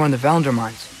marks before in the Valendar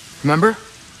mines. Remember?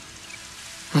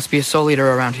 Must be a soul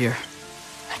eater around here.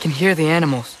 I can hear the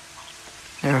animals.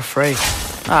 They're afraid.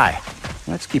 Aye.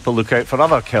 Let's keep a lookout for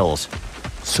other kills.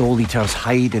 Soul Eaters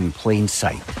hide in plain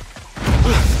sight.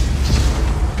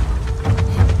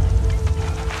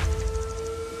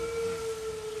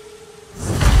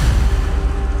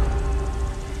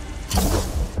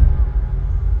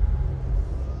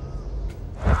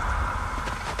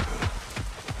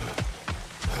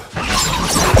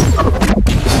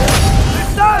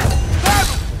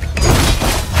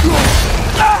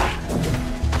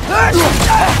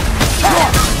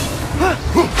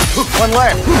 One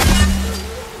left.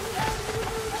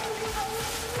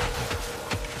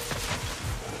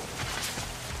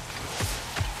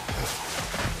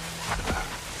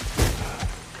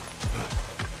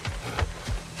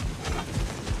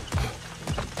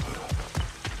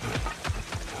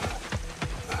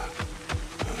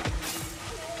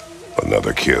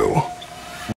 Another kill.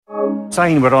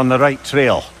 Sign we're on the right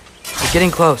trail. We're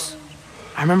getting close.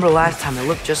 I remember last time it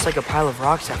looked just like a pile of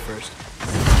rocks at first.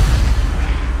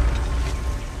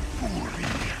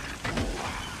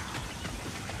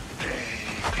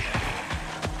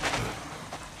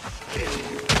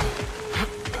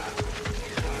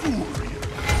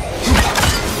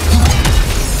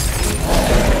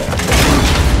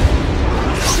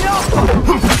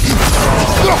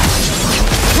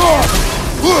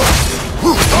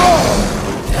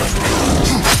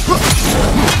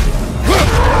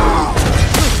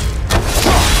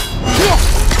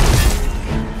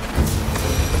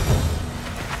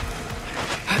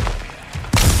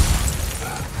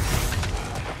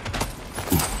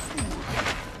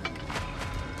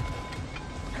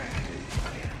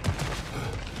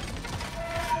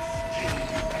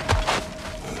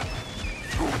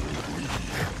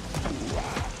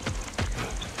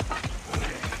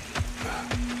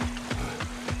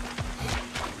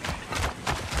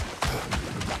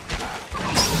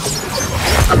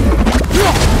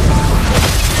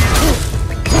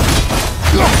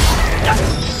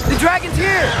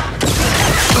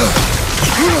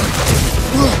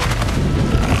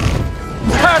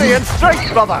 Parry and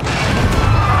strike, brother!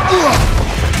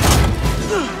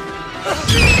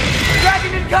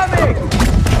 Dragon incoming!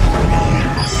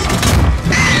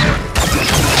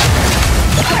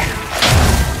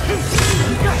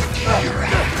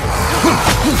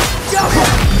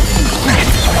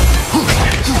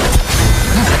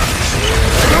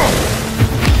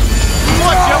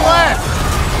 Watch your left!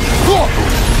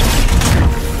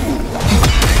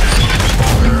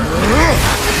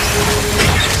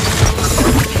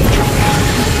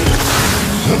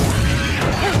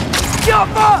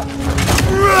 Jump up!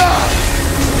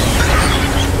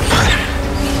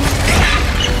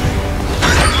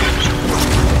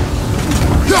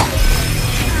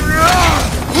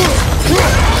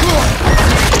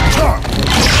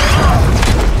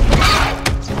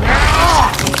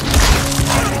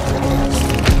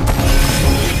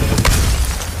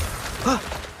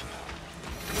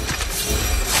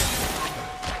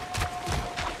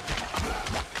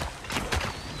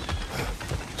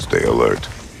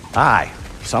 Aye,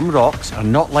 some rocks are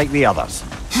not like the others.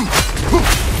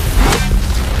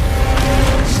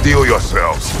 Steel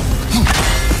yourselves.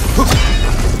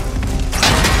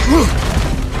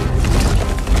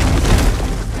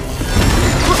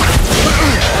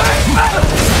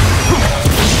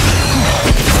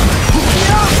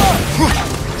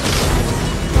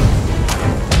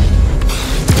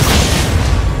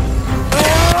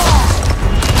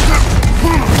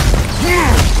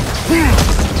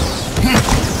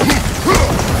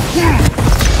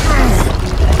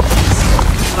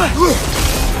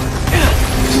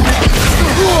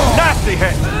 Nasty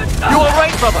hit! You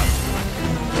alright, brother?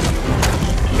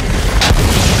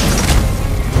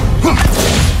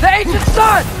 The ancient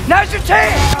sun! Now's your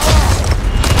chance!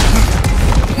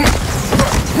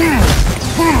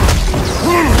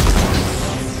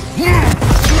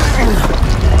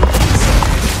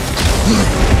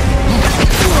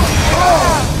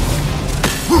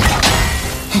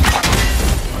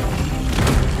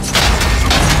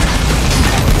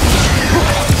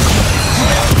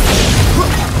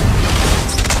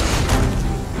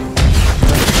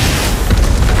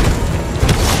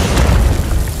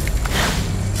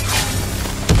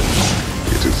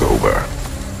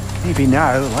 Maybe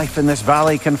now, life in this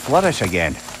valley can flourish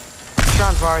again.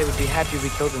 Vari would be happy we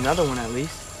killed another one at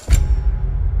least.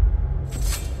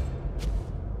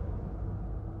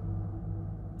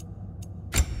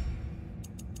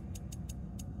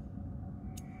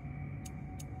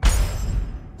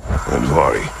 And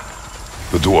Vari,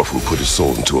 the dwarf who put his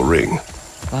soul into a ring.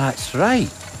 That's right.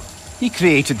 He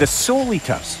created the Soul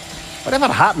Eaters. Whatever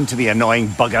happened to the annoying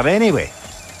bugger anyway?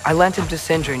 I lent him to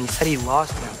Sindri and he said he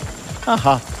lost him.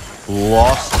 Uh-huh.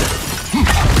 Lost it.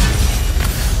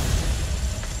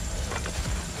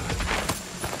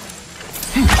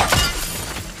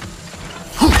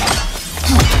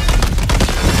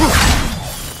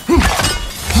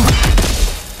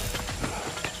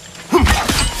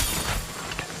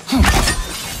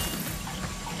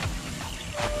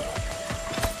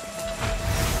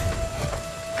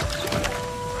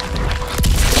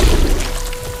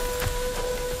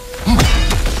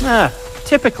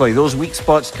 Typically, those weak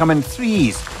spots come in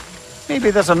threes.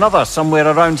 Maybe there's another somewhere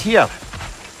around here.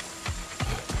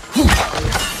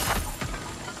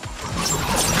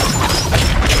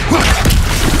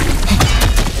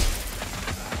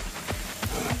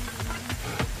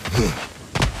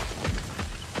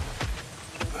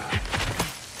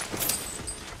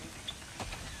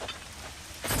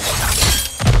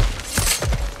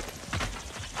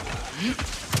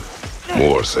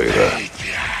 More say that.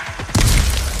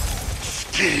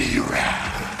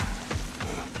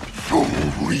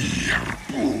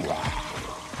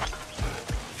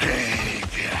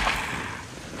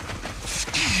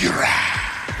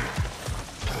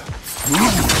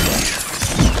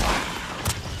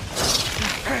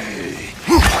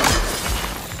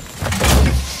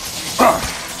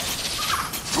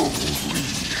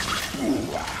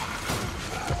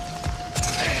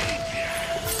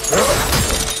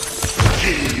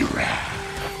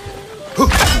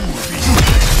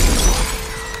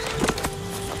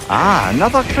 Ah,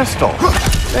 another crystal.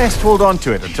 Best hold on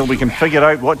to it until we can figure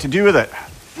out what to do with it.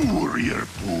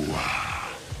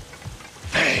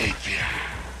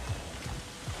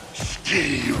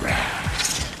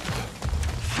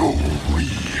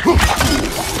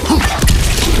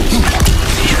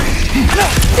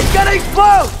 It's gonna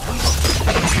explode!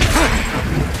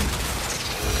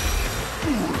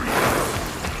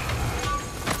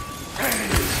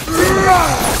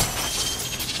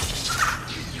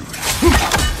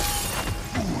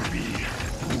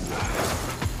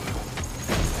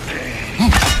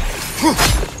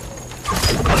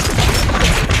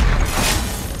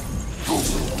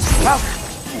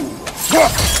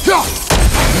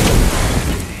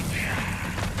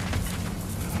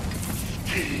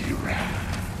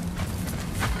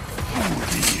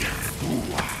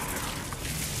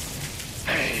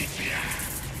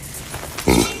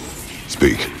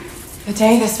 Speak. The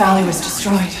day this valley was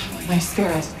destroyed, my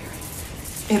spirit,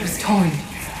 it was torn,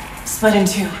 split in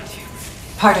two.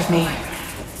 Part of me,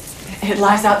 it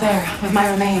lies out there with my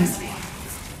remains.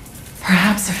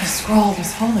 Perhaps if the scroll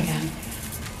was whole again,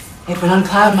 it would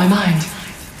uncloud my mind.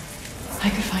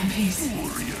 I could find peace.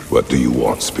 What do you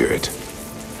want, Spirit?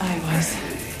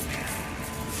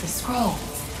 The scroll.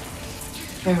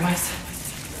 There was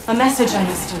a message I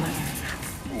must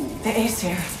deliver. The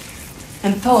Aesir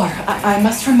and Thor, I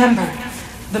must remember.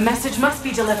 The message must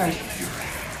be delivered.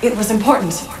 It was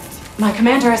important. My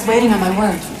commander is waiting on my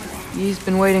word. He's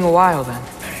been waiting a while then.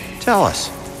 Tell us,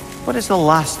 what is the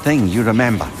last thing you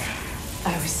remember?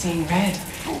 I was seeing red.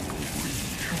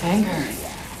 With anger.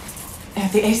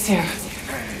 At the Aesir.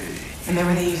 And there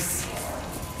were these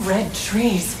red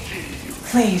trees.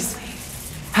 Please,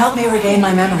 help me regain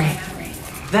my memory.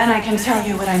 Then I can tell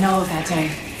you what I know of that day.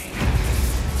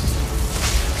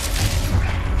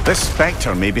 This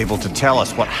Spectre may be able to tell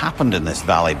us what happened in this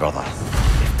valley, brother.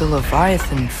 If the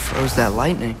Leviathan froze that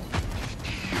lightning,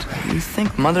 do you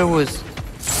think Mother was,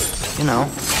 you know?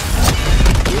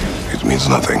 It means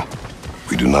nothing.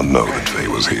 We do not know that Faye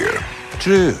was here.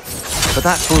 True, but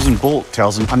that frozen bolt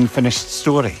tells an unfinished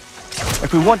story.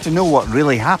 If we want to know what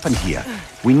really happened here,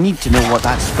 we need to know what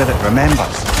that spirit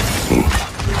remembers.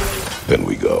 Then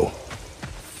we go.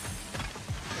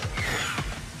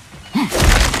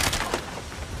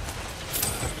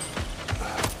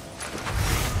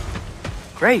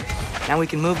 Great. Now we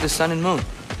can move the sun and moon.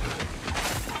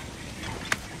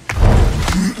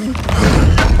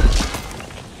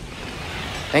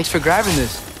 Thanks for grabbing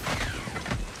this.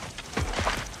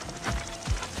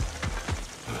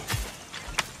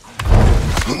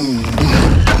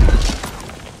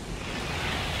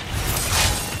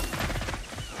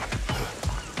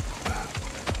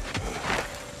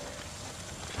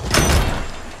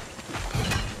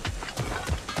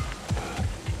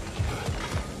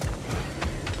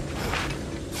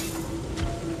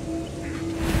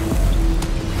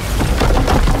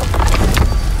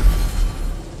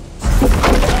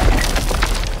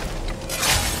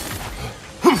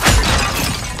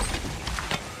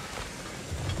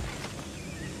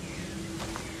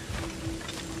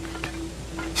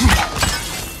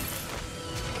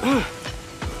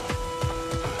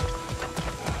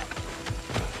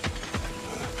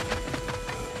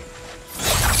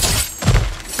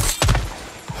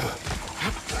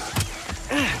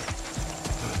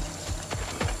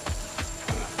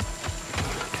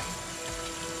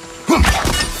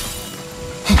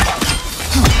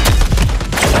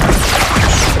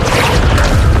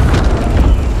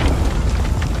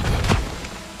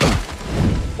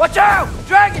 Watch out!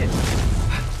 Dragon!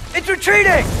 It's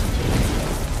retreating!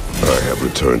 I have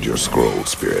returned your scroll,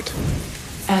 Spirit.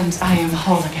 And I am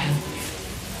whole again.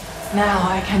 Now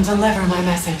I can deliver my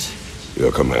message.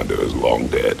 Your commander is long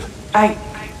dead.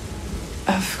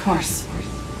 Of course.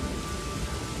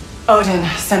 Odin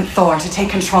sent Thor to take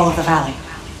control of the valley.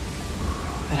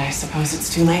 But I suppose it's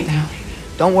too late now.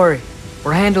 Don't worry.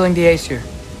 We're handling the Aesir.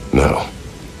 Now,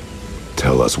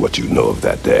 tell us what you know of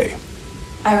that day.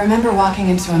 I remember walking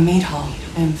into a meat hall,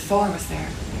 and Thor was there.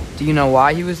 Do you know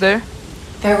why he was there?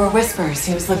 There were whispers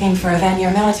he was looking for a Vanir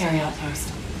military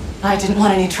outpost. I didn't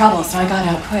want any trouble, so I got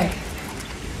out quick.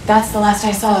 That's the last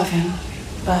I saw of him,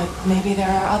 but maybe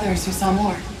there are others who saw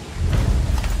more.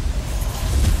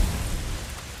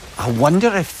 I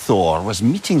wonder if Thor was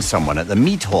meeting someone at the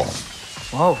mead hall.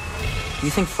 Whoa. You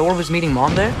think Thor was meeting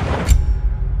Mom there?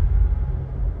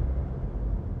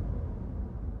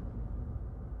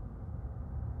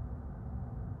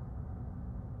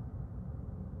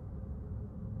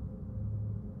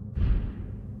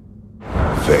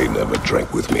 Faye never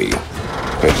drank with me,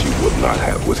 and she would not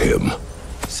have with him.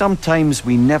 Sometimes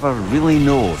we never really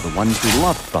know the ones we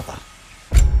love, brother.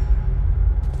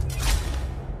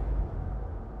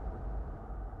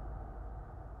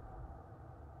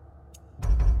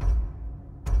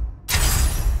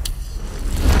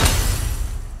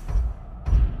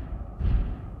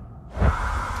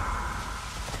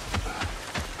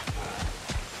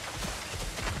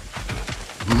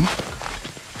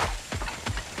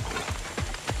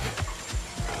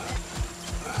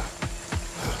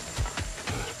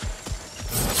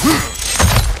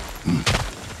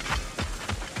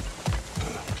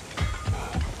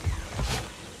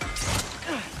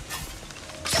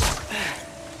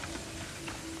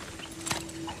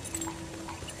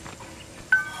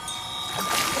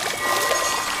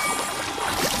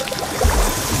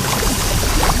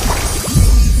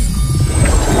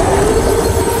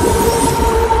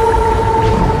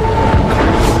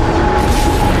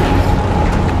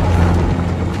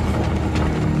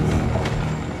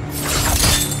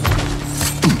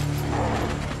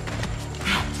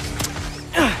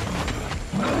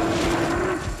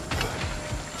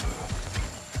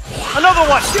 Another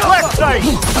one! Left side!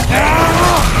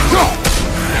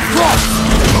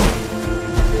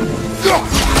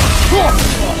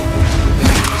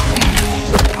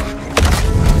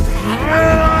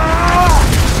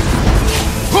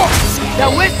 That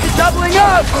whisk is doubling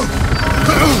up!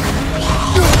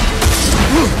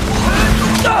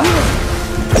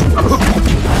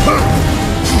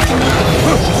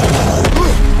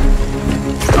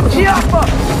 Chiappa!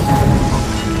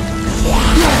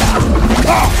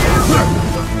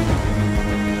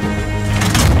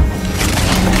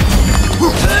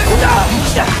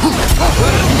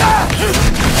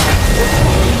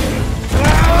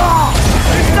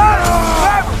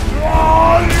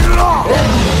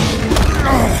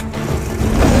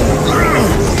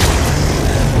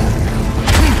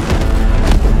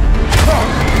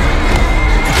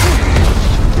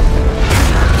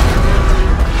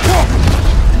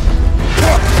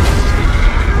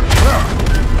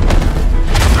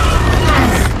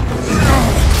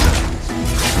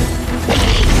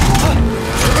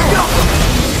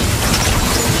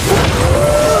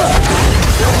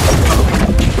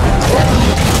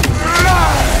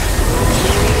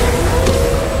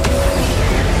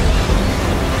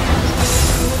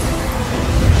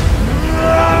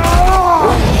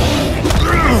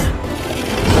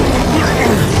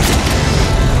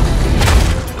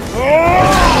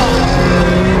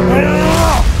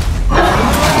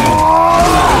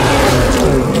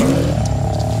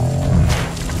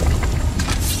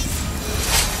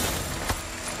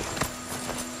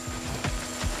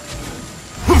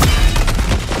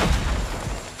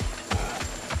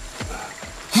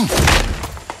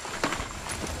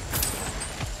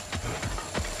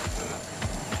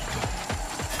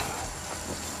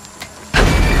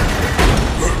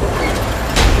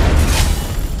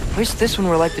 wish this one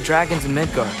were like the dragons in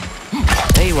Midgard.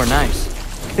 They were nice.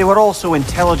 They were also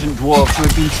intelligent dwarves who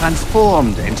had been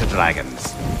transformed into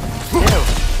dragons.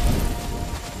 Ew.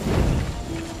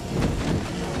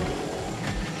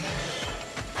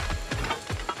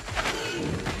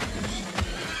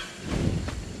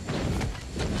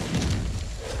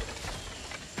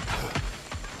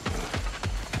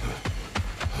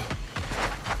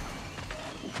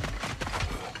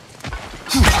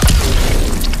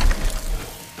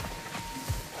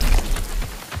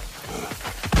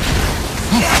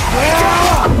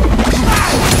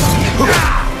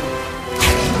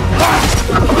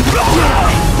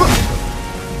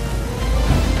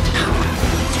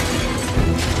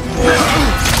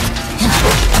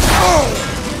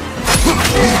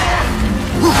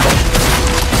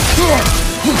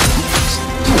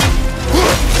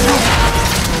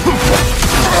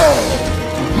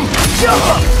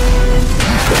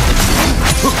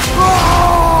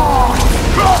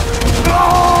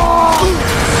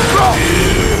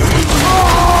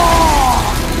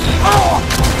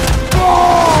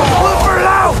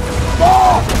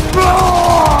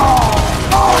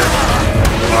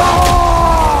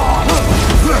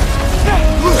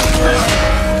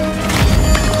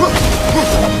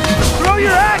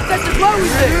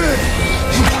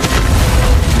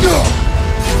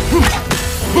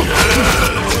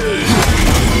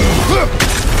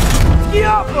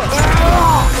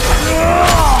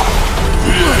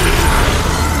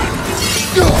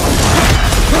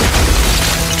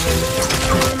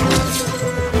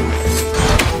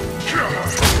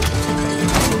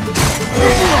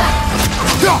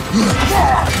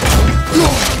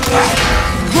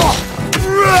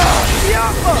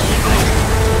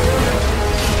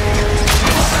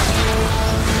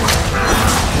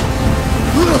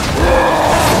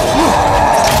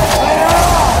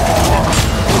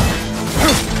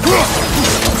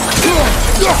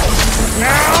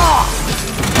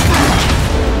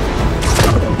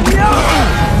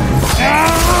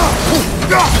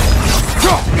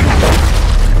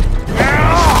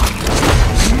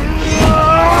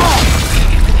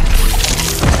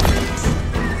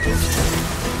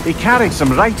 He carried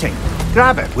some writing.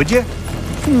 Grab it, would you?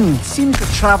 Seems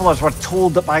the travellers were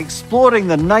told that by exploring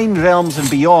the 9 realms and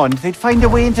beyond, they'd find a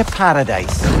way into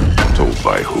paradise. Told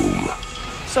by whom?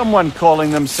 Someone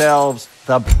calling themselves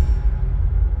the...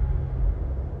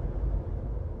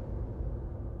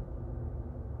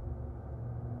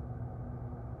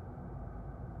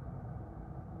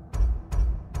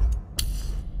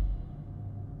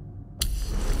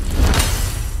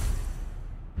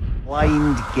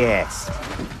 Blind guess.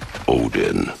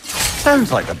 Odin.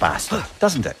 Sounds like the bastard,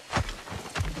 doesn't it?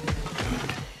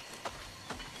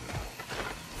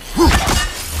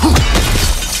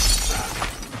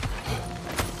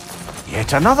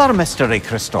 Yet another mystery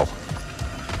crystal.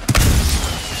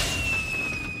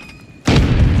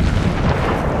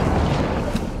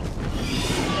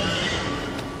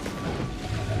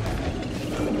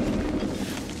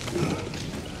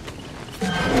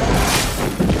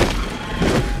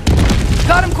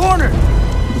 Got him cornered!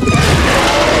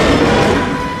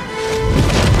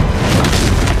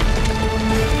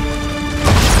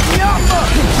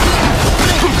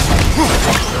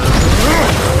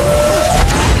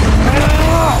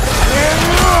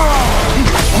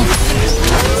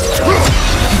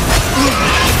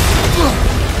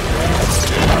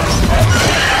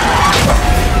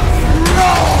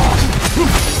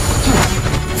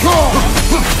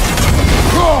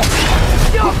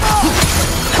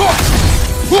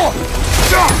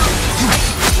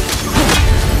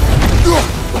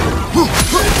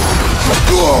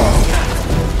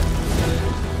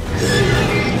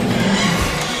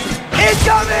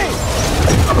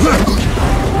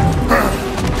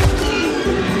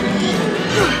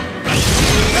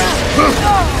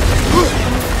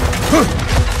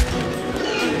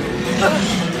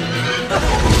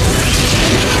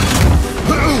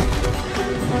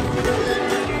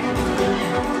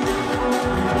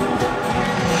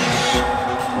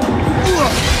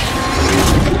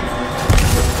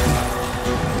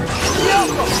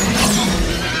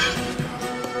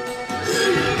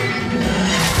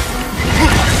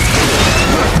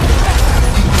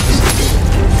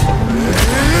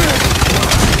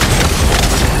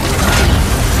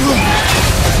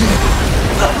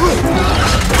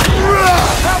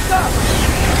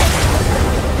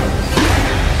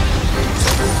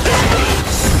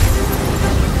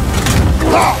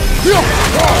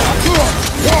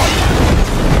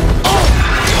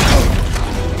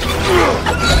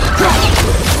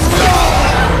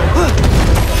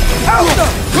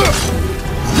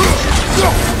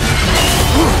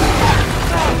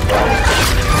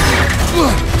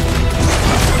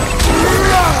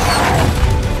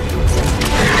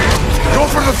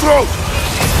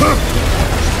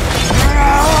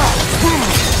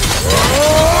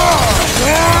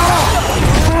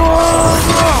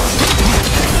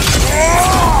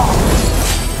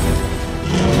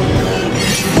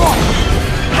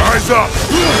 up!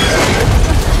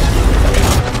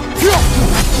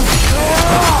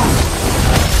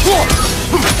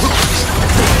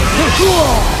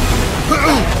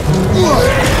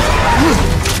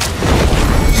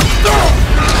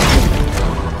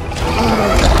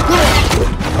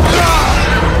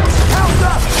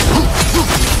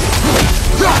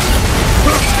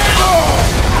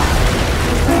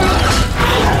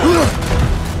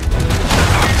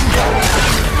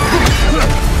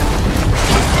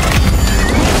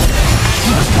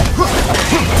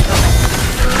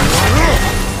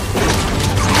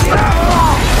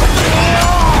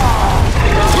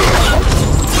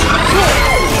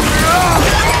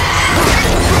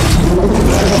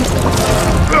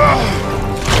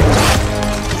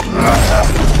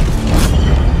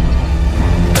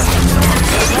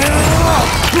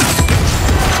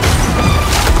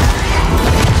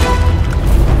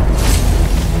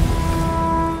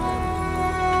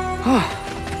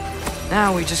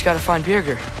 Now we just gotta find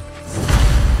Birgir.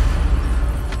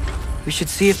 We should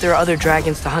see if there are other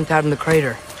dragons to hunt out in the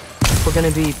crater. If we're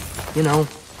gonna be, you know,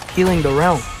 healing the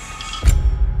realm.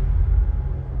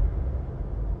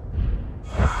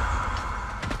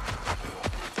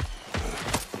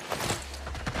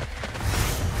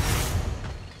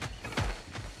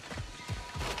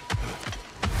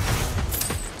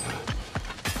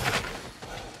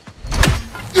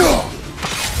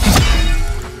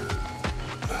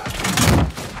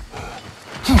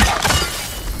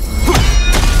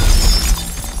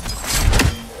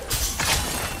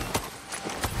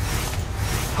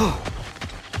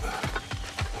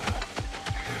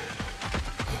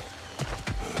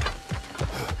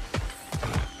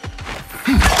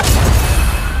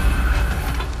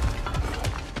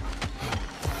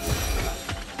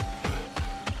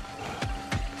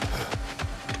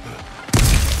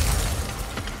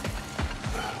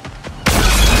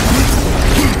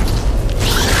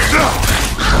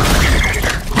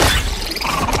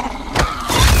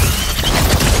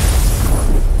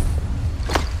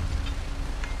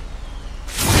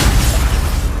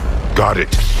 Got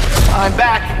it. I'm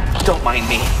back. Don't mind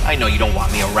me. I know you don't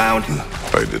want me around.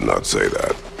 I did not say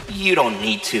that. You don't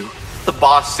need to. The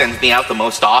boss sends me out the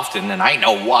most often, and I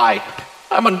know why.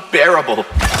 I'm unbearable.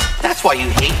 That's why you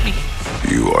hate me.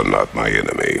 You are not my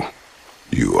enemy.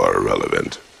 You are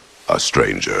irrelevant. A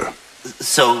stranger.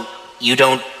 So, you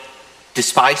don't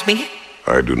despise me?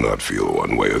 I do not feel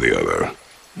one way or the other.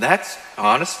 That's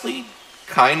honestly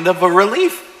kind of a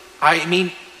relief. I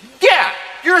mean, yeah,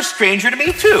 you're a stranger to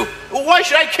me too. Why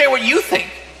should I care what you think?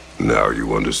 Now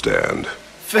you understand.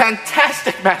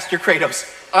 Fantastic, Master Kratos.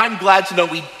 I'm glad to know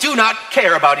we do not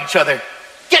care about each other.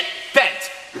 Get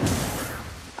bent!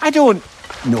 I don't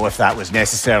know if that was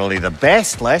necessarily the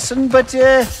best lesson, but,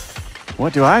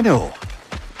 what do I know?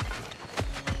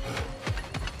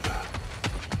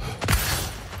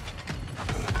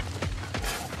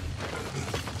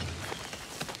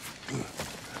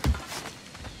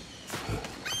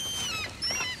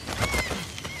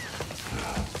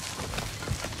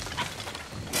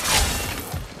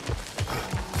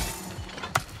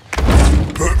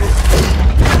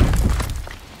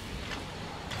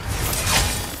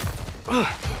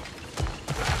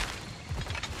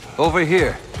 Over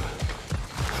here.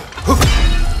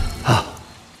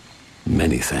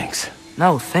 Many thanks.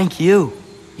 No, thank you.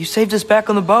 You saved us back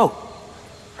on the boat.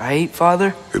 Right,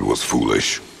 Father? It was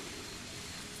foolish.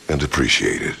 And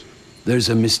appreciated. There's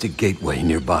a mystic gateway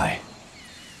nearby,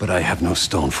 but I have no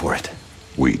stone for it.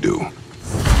 We do.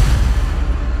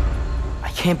 I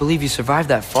can't believe you survived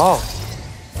that fall.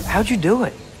 How'd you do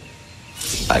it?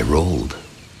 I rolled.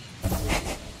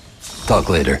 Talk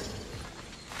later.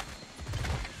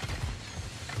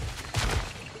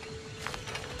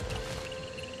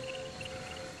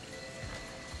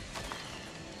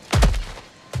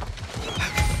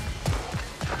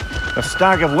 A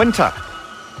stag of winter.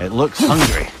 It looks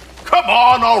hungry. Come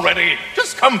on already!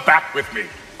 Just come back with me.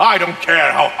 I don't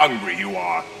care how hungry you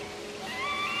are.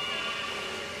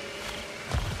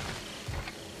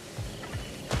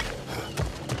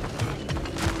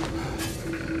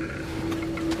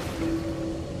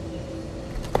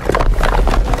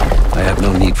 I have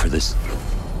no need for this.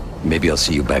 Maybe I'll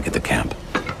see you back at the camp.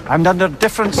 And under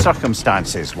different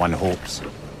circumstances, one hopes.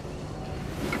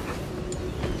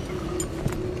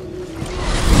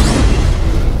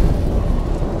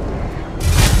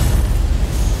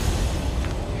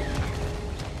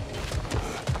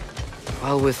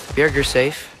 Well, with Birgir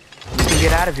safe, we can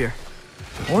get out of here.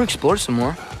 Or explore some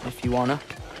more, if you wanna.